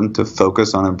important to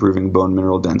focus on improving bone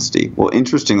mineral density? Well,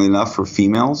 interestingly enough, for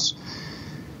females,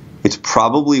 it's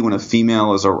probably when a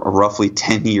female is roughly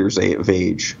 10 years of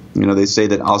age. They say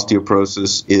that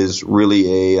osteoporosis is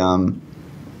really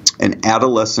an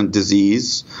adolescent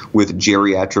disease with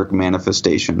geriatric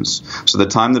manifestations. So the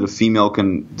time that a female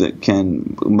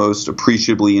can most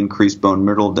appreciably increase bone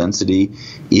mineral density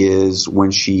is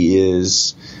when she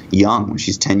is young, when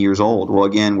she's 10 years old. Well,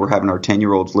 again, we're having our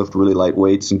 10-year-olds lift really light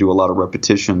weights and do a lot of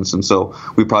repetitions, and so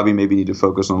we probably maybe need to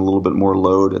focus on a little bit more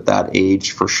load at that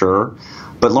age for sure.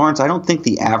 But Lawrence, I don't think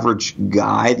the average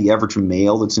guy, the average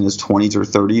male that's in his 20s or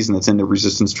 30s and that's into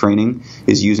resistance training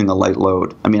is using a light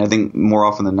load. I mean, I think more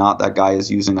often than not, that guy is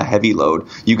using a heavy load.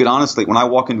 You could honestly, when I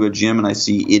walk into a gym and I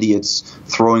see idiots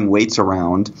throwing weights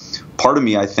around, part of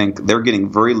me, I think they're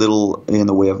getting very little in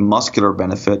the way of muscular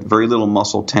benefit, very little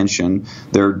muscle tension.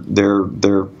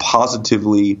 They're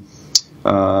positively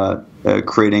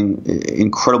creating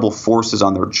incredible forces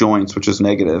on their joints, which is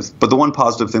negative. But the one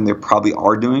positive thing they probably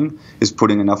are doing is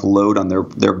putting enough load on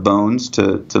their bones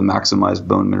to maximize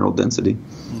bone mineral density.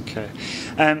 Okay.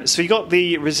 So you got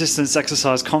the Resistance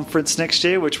Exercise Conference next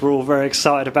year, which we're all very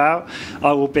excited about.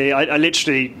 I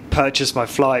literally purchased my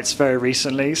flights very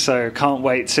recently, so can't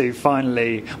wait to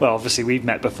finally, well, obviously we've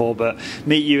met before, but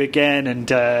meet you again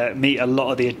and meet a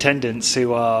lot of the attendees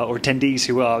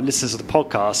who are listeners of the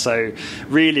podcast. So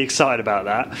really excited about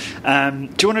that.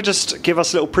 Do you want to just give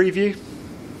us a little preview?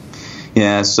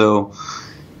 Yeah, so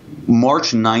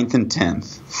March 9th and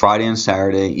 10th, Friday and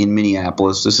Saturday in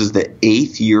Minneapolis. This is the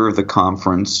 8th year of the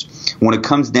conference. When it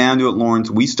comes down to it, Lawrence,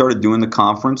 we started doing the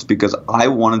conference because I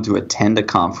wanted to attend a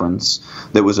conference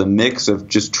that was a mix of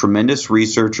just tremendous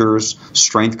researchers,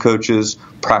 strength coaches,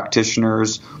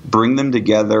 practitioners, bring them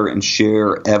together and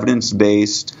share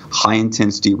evidence-based,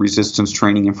 high-intensity resistance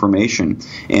training information.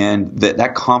 And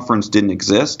that conference didn't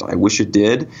exist. I wish it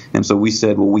did. And so we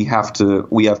said, well, we have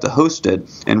to host it.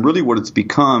 And really what it's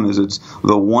become is it's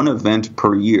the one event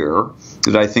per year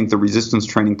that I think the resistance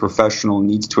training professional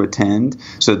needs to attend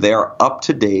so they are up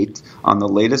to date on the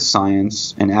latest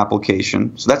science and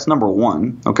application. So that's number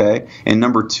one, okay? And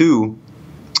number two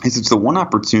is it's the one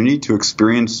opportunity to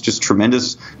experience just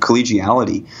tremendous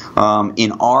collegiality.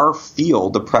 In our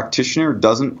field, the practitioner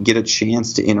doesn't get a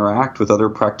chance to interact with other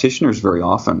practitioners very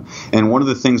often. And one of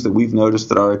the things that we've noticed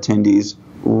that our attendees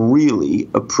really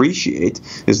appreciate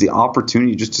is the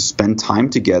opportunity just to spend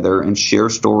time together and share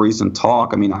stories and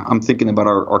talk. I mean, I'm thinking about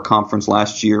our conference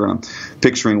last year, and I'm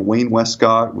picturing Wayne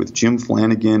Westcott with Jim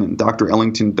Flanagan and Dr.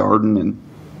 Ellington Darden and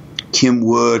Kim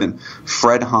Wood and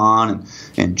Fred Hahn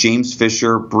and James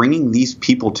Fisher, bringing these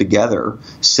people together,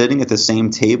 sitting at the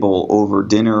same table over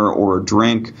dinner or a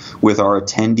drink with our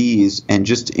attendees and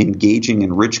just engaging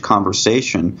in rich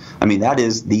conversation. I mean, that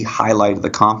is the highlight of the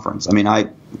conference. I mean, I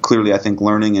think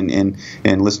learning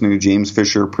and listening to James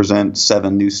Fisher present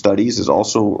 7 new studies is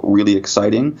also really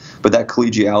exciting, but that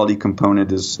collegiality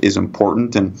component is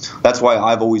important, and that's why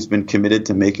I've always been committed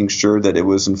to making sure that it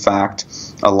was in fact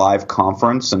a live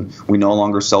conference, and we no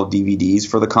longer sell DVDs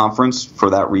for the conference for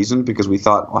that reason, because we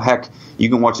thought, well, heck, you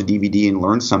can watch a DVD and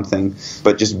learn something,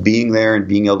 but just being there and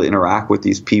being able to interact with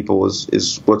these people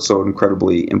is what's so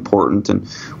incredibly important. And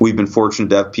we've been fortunate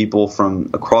to have people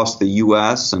from across the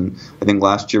U.S., and I think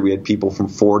last year we had people from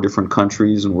 4 different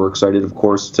countries, and we're excited, of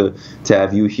course, to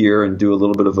have you here and do a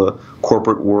little bit of a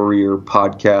corporate warrior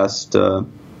podcast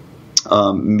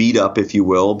meetup, if you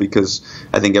will, because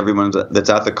I think everyone that's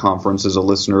at the conference is a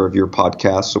listener of your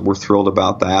podcast, so we're thrilled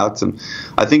about that. And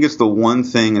I think it's the one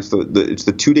thing, it's the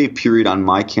 2-day period on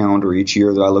my calendar each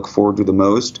year that I look forward to the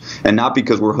most, and not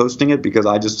because we're hosting it, because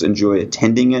I just enjoy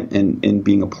attending it and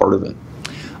being a part of it.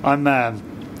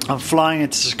 I'm I'm flying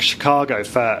into Chicago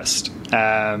first.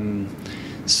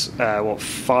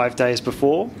 5 days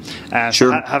before, sure.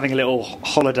 So having a little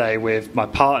holiday with my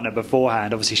partner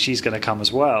beforehand. Obviously she's going to come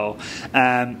as well,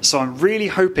 so I'm really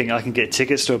hoping I can get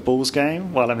tickets to a Bulls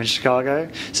game while I'm in Chicago.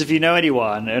 So if you know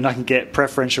anyone and I can get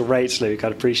preferential rates, Luke,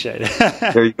 I'd appreciate it.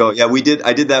 There you go. Yeah,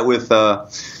 I did that with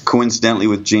coincidentally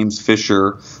with James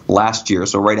Fisher last year.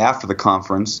 So right after the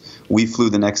conference, we flew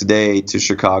the next day to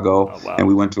Chicago. Oh, wow. And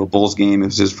we went to a Bulls game. It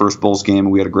was his first Bulls game,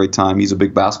 and we had a great time. He's a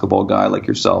big basketball guy like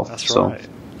yourself. That's so right.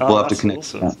 We'll have to connect.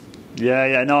 Awesome.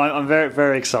 Yeah. No, I'm very,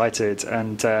 very excited,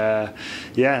 and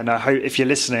if you're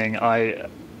listening, I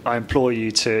implore you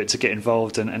to get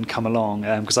involved and come along,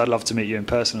 because I'd love to meet you in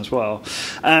person as well.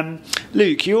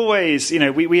 Luke, you always,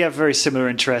 we have very similar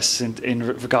interests in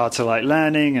regard to like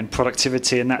learning and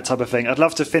productivity and that type of thing. I'd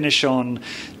love to finish on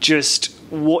just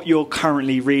what you're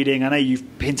currently reading. I know you've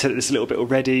hinted at this a little bit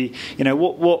already.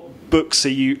 What books are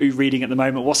you reading at the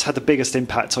moment? What's had the biggest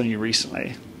impact on you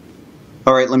recently?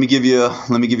 All right, let me give you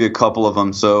a couple of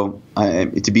them. So,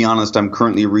 to be honest, I'm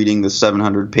currently reading the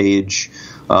 700-page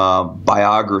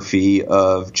biography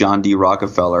of John D.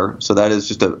 Rockefeller. So that is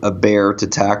just a bear to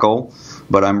tackle,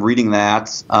 but I'm reading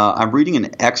that. I'm reading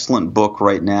an excellent book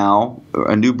right now,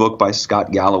 a new book by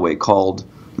Scott Galloway called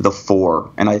The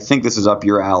Four, and I think this is up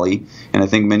your alley, and I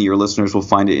think many of your listeners will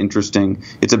find it interesting.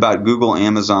 It's about Google,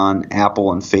 Amazon,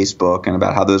 Apple, and Facebook, and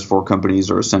about how those four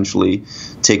companies are essentially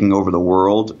taking over the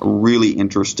world. A really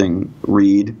interesting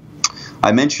read.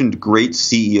 I mentioned great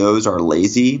CEOs are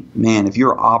lazy. Man, if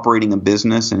you're operating a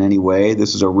business in any way,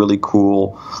 this is a really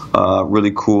cool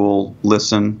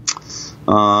listen.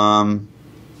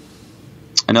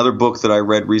 Another book that I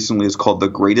read recently is called The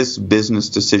Greatest Business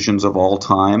Decisions of All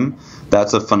Time.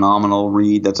 That's a phenomenal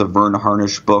read. That's a Vern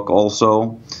Harnish book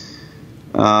also.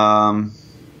 And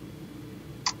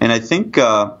I think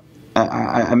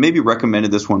I maybe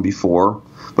recommended this one before,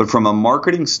 but from a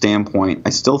marketing standpoint, I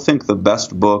still think the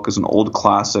best book is an old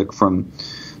classic from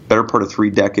better part of 3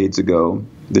 decades ago,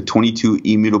 The 22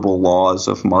 Immutable Laws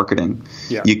of Marketing.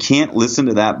 Yeah. You can't listen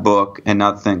to that book and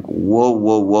not think,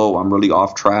 whoa, I'm really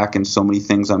off track in so many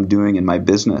things I'm doing in my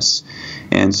business.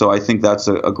 And so I think that's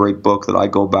a great book that I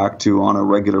go back to on a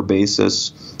regular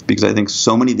basis, because I think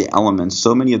so many of the elements,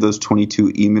 so many of those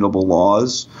 22 immutable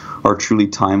laws are truly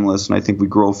timeless. And I think we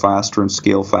grow faster and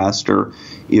scale faster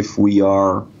if we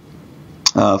are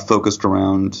focused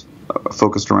around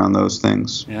those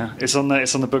things. Yeah, it's on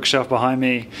the bookshelf behind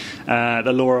me.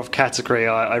 The Law of Category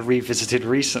I revisited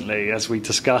recently, as we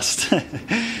discussed.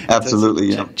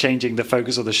 Absolutely, yeah. Changing the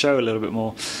focus of the show a little bit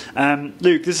more.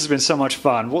 Luke, this has been so much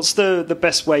fun. What's the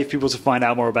best way for people to find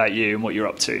out more about you and what you're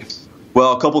up to?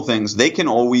 Well, a couple things. They can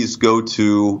always go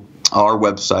to our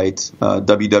website,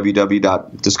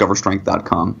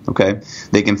 www.discoverstrength.com. Okay,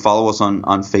 they can follow us on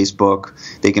Facebook.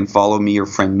 They can follow me or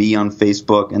friend me on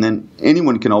Facebook, and then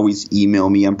anyone can always email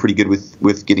me. I'm pretty good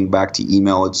with getting back to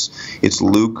email. It's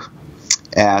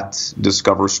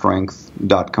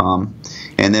Luke@discoverstrength.com.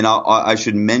 And then I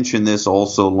should mention this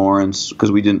also, Lawrence,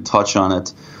 because we didn't touch on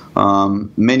it.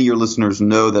 Many of your listeners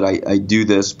know that I do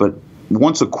this, but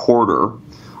once a quarter,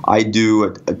 I do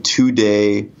a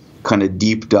 2-day kind of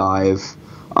deep dive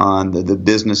on the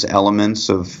business elements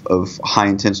of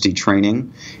high-intensity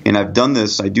training. And I've done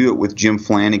this, I do it with Jim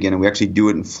Flanagan, and we actually do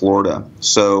it in Florida.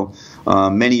 So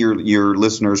many of your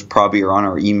listeners probably are on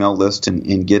our email list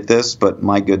and get this, but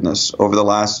my goodness, over the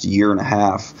last year and a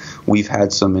half, we've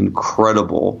had some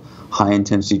incredible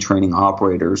high-intensity training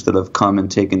operators that have come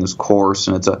and taken this course,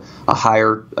 and it's a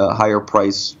higher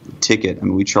price ticket. I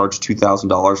mean, we charge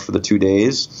 $2,000 for the 2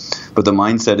 days, but the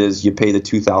mindset is you pay the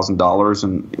 $2,000,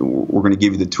 and we're going to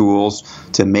give you the tools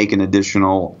to make an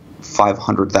additional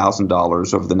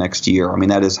 $500,000 over the next year. I mean,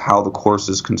 that is how the course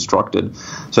is constructed.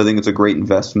 So I think it's a great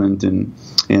investment in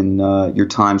your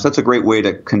time. So that's a great way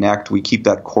to connect. We keep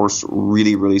that course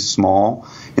really, really small.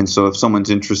 And so if someone's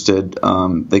interested,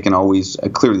 they can always,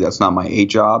 clearly that's not my A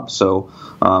job. So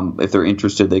if they're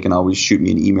interested, they can always shoot me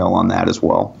an email on that as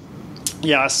well.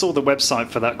 Yeah, I saw the website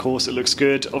for that course. It looks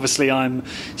good. Obviously, I'm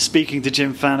speaking to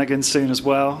Jim Flanagan soon as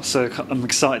well. So I'm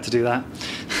excited to do that.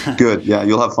 Good. Yeah,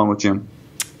 you'll have fun with Jim.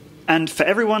 And for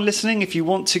everyone listening, if you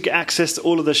want to get access to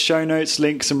all of the show notes,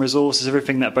 links and resources,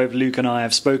 everything that both Luke and I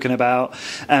have spoken about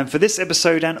for this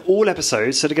episode and all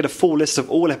episodes, so to get a full list of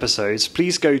all episodes,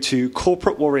 please go to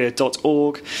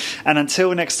corporatewarrior.org. And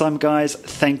until next time, guys,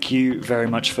 thank you very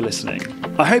much for listening.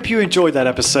 I hope you enjoyed that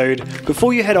episode.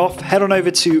 Before you head off, head on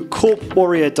over to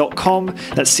corpwarrior.com,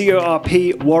 that's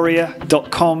CORP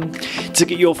warrior.com, to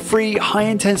get your free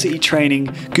high-intensity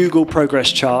training Google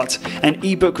Progress chart and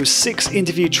ebook with 6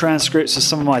 interview transcripts of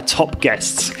some of my top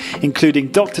guests, including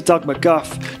Dr. Doug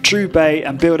McGuff, Drew Bay,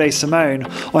 and Bill Simone,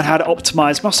 on how to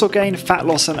optimize muscle gain, fat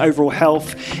loss, and overall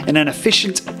health in an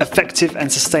efficient, effective,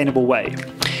 and sustainable way.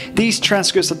 These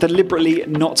transcripts are deliberately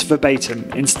not verbatim.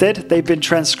 Instead, they've been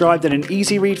transcribed in an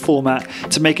easy read format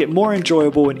to make it more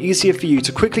enjoyable and easier for you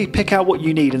to quickly pick out what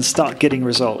you need and start getting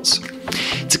results.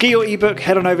 To get your ebook,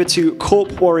 head on over to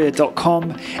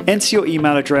corpwarrior.com, enter your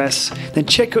email address, then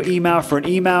check your email for an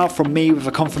email from me with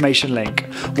a confirmation link.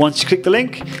 Once you click the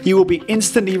link, you will be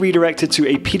instantly redirected to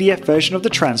a PDF version of the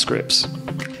transcripts.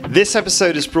 This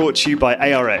episode is brought to you by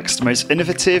ARX, the most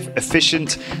innovative,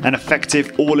 efficient, and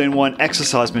effective all-in-one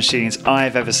exercise machines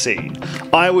I've ever seen.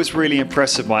 I was really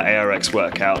impressed with my ARX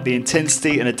workout. The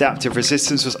intensity and adaptive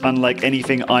resistance was unlike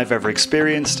anything I've ever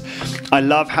experienced. I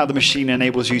love how the machine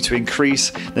enables you to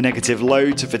increase the negative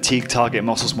load to fatigue target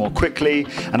muscles more quickly,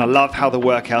 and I love how the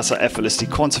workouts are effortlessly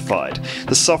quantified.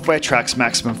 The software tracks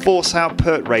maximum force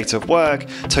output, rate of work,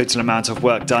 total amount of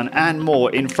work done, and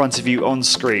more in front of you on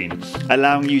screen,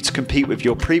 allowing you to compete with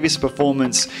your previous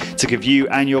performance to give you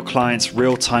and your clients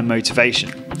real-time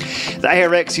motivation. The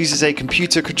ARX uses a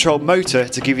computer-controlled motor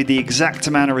to give you the exact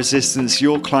amount of resistance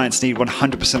your clients need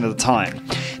 100% of the time.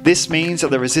 This means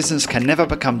that the resistance can never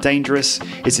become dangerous,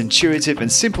 is intuitive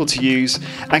and simple to use,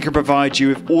 and can provide you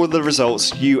with all the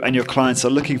results you and your clients are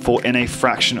looking for in a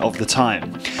fraction of the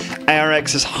time.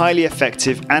 ARX is highly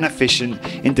effective and efficient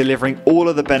in delivering all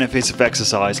of the benefits of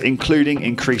exercise, including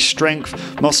increased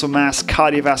strength, muscle mass,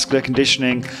 cardiovascular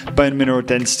conditioning, bone mineral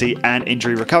density, and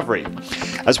injury recovery.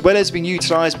 As well as being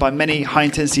utilized by many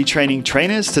high-intensity training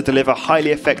trainers to deliver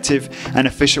highly effective and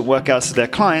efficient workouts to their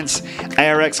clients,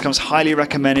 ARX comes highly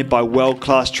recommended by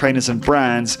world-class trainers and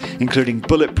brands, including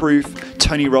Bulletproof,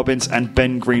 Tony Robbins, and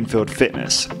Ben Greenfield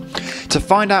Fitness. To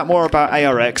find out more about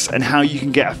ARX and how you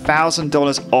can get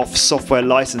 $1,000 off software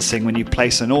licensing when you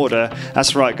place an order,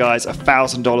 that's right guys,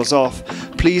 $1,000 off,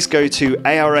 please go to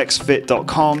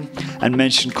arxfit.com and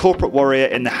mention Corporate Warrior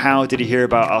in the How Did You Hear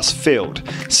About Us field.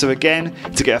 So again,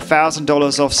 to get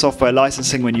 $1,000 off software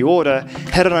licensing when you order,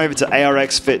 head on over to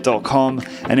arxfit.com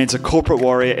and enter Corporate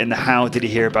Warrior in the How Did You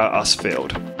Hear About Us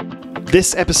field.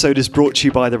 This episode is brought to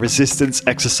you by the Resistance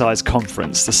Exercise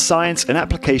Conference, the science and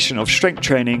application of strength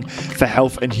training for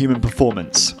health and human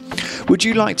performance. Would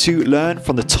you like to learn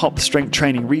from the top strength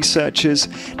training researchers,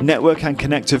 network and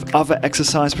connect with other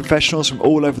exercise professionals from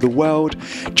all over the world,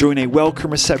 join a welcome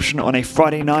reception on a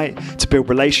Friday night to build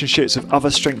relationships with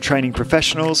other strength training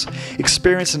professionals,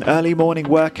 experience an early morning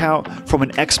workout from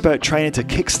an expert trainer to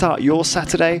kickstart your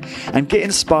Saturday, and get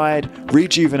inspired,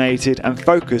 rejuvenated, and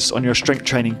focused on your strength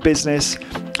training business?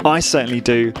 I certainly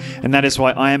do, and that is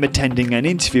why I am attending and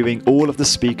interviewing all of the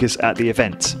speakers at the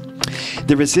event.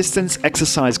 The Resistance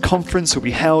Exercise Conference will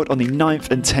be held on the 9th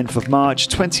and 10th of March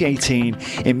 2018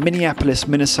 in Minneapolis,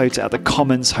 Minnesota at the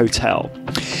Commons Hotel.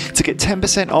 To get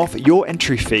 10% off your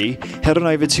entry fee, head on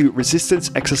over to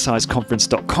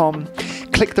resistanceexerciseconference.com,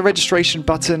 click the registration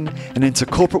button and enter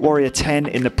Corporate Warrior 10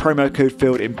 in the promo code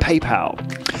field in PayPal.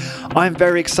 I'm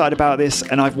very excited about this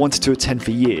and I've wanted to attend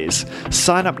for years.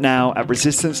 Sign up now at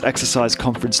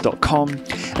resistanceexerciseconference.com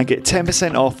and get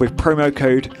 10% off with promo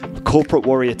code Corporate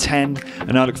Warrior 10,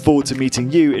 and I look forward to meeting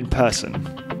you in person.